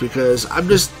games. Because I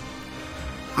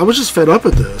was just fed up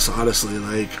with this, honestly.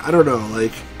 Like, I don't know.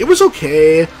 Like, it was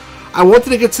okay. I wanted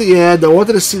to get to the end. I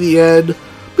wanted to see the end.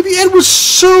 But the end was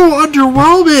so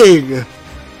underwhelming.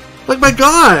 Like, my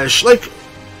gosh. Like,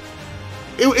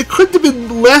 it couldn't have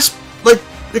been less... like,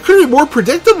 it could have been more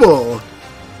predictable.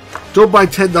 Don't buy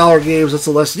 $10 games. That's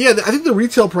the lesson. Yeah, I think the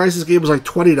retail price of this game was like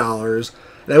 $20.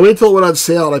 And I waited until it went on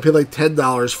sale, and I paid like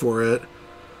 $10 for it.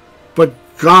 But,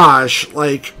 gosh,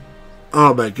 like...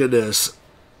 oh, my goodness.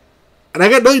 And I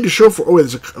got nothing to show for... oh, wait,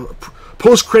 there's a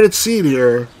post-credit scene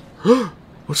here.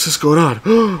 What's this going on?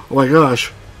 Oh, my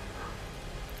gosh.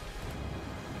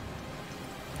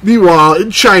 Meanwhile,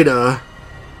 in China...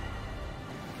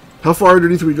 how far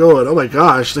underneath are we going? Oh, my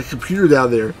gosh, the computer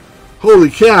down there.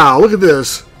 Holy cow, look at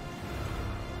this.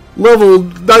 Level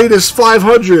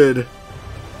 -500.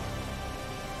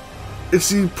 It's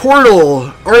the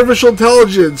Portal. Artificial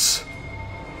Intelligence.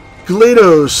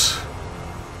 GLaDOS.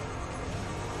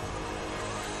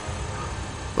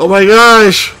 Oh my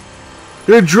gosh.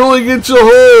 They're drilling into a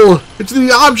hole. Into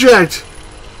the object.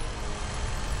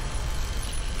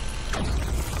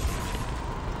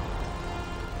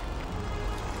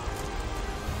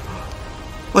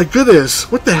 My goodness.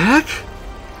 What the heck?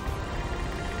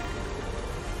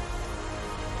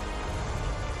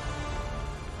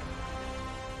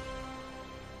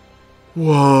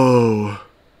 Whoa.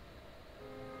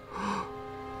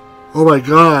 Oh my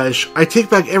gosh. I take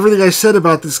back everything I said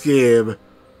about this game.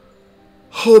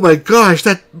 Oh my gosh,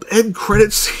 that end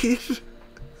credit scene.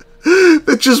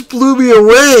 That just blew me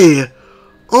away.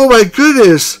 Oh my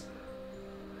goodness.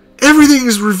 Everything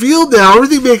is revealed now.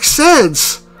 Everything makes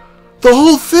sense. The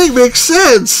whole thing makes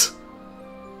sense.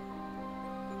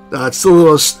 Nah, it's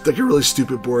still like a really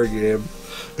stupid, boring game.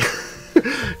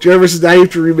 Jeremy says now you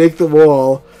have to remake them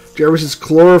all. Jeremy says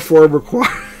chloroform required.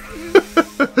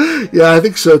 Yeah, I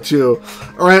think so too.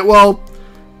 Alright, well,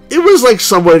 it was like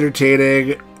somewhat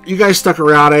entertaining. You guys stuck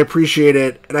around. I appreciate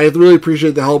it. And I really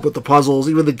appreciate the help with the puzzles.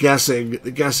 Even the guessing.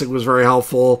 The guessing was very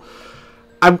helpful.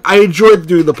 I enjoyed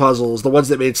doing the puzzles. The ones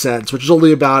that made sense. Which is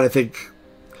only about, I think,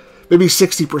 maybe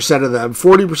 60% of them.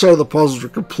 40% of the puzzles were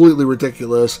completely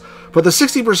ridiculous. But the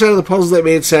 60% of the puzzles that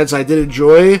made sense, I did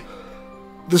enjoy.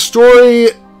 The story,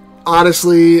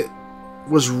 honestly,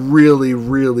 was really,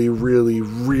 really, really,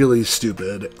 really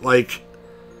stupid. Like,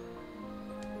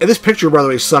 and this picture, by the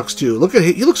way, sucks too. Look at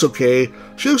him. He looks okay.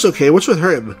 She looks okay. What's with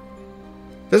him?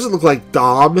 Doesn't look like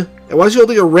Dom. And why is he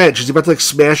holding a wrench? Is he about to like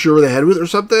smash you over the head with it or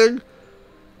something?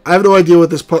 I have no idea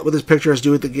what this picture has to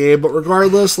do with the game. But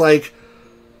regardless, like,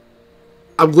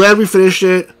 I'm glad we finished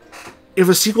it. If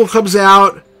a sequel comes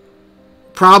out,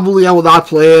 probably I will not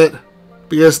play it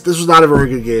because this was not a very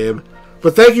good game.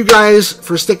 But thank you guys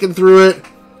for sticking through it.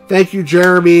 Thank you,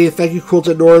 Jeremy. Thank you,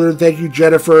 Quilted Northern. Thank you,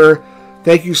 Jennifer.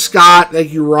 Thank you, Scott.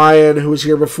 Thank you, Ryan, who was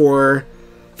here before.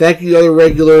 Thank you, the other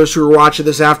regulars who are watching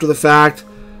this after the fact.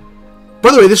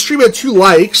 By the way, this stream had 2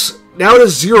 likes. Now it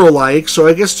has 0 likes, so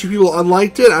I guess 2 people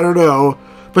unliked it. I don't know.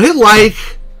 But hit like.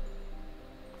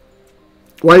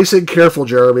 Why are you saying careful,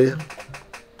 Jeremy?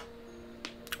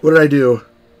 What did I do?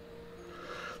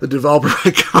 The developer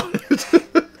might comment.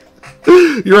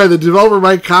 You're right, the developer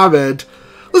might comment.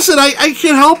 Listen, I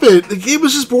can't help it. The game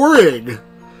was just boring.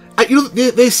 You know,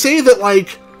 they say that,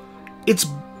 like, it's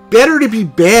better to be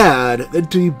bad than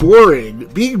to be boring.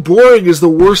 Being boring is the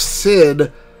worst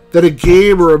sin that a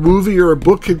game or a movie or a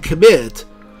book can commit.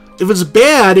 If it's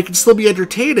bad, it can still be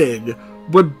entertaining.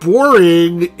 But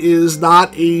boring is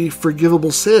not a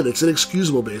forgivable sin. It's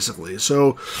inexcusable, basically.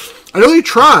 So, I know they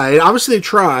tried. Obviously, they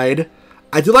tried.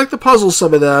 I did like the puzzles,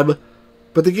 some of them.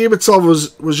 But the game itself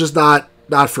was just not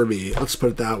for me. Let's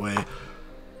put it that way.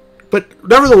 But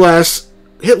nevertheless,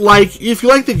 hit like. If you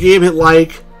like the game, hit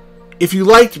like. If you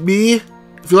liked me,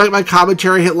 if you like my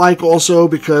commentary, hit like also,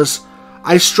 because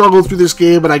I struggled through this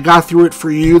game and I got through it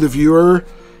for you, the viewer.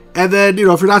 And then, you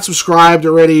know, if you're not subscribed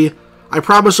already, I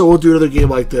promise I won't do another game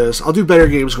like this. I'll do better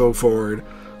games going forward.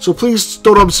 So please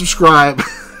don't unsubscribe.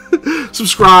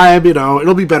 Subscribe, you know,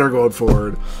 it'll be better going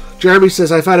forward. Jeremy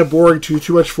says, I find it boring too.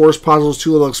 Too much forced puzzles,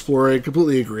 too little exploring.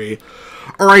 Completely agree.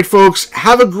 Alright, folks,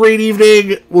 have a great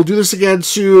evening. We'll do this again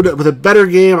soon with a better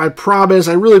game. I promise,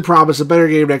 I really promise, a better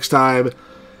game next time.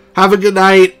 Have a good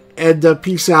night, and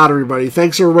peace out, everybody.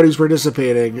 Thanks, everybody who's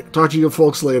participating. Talk to you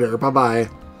folks later. Bye-bye.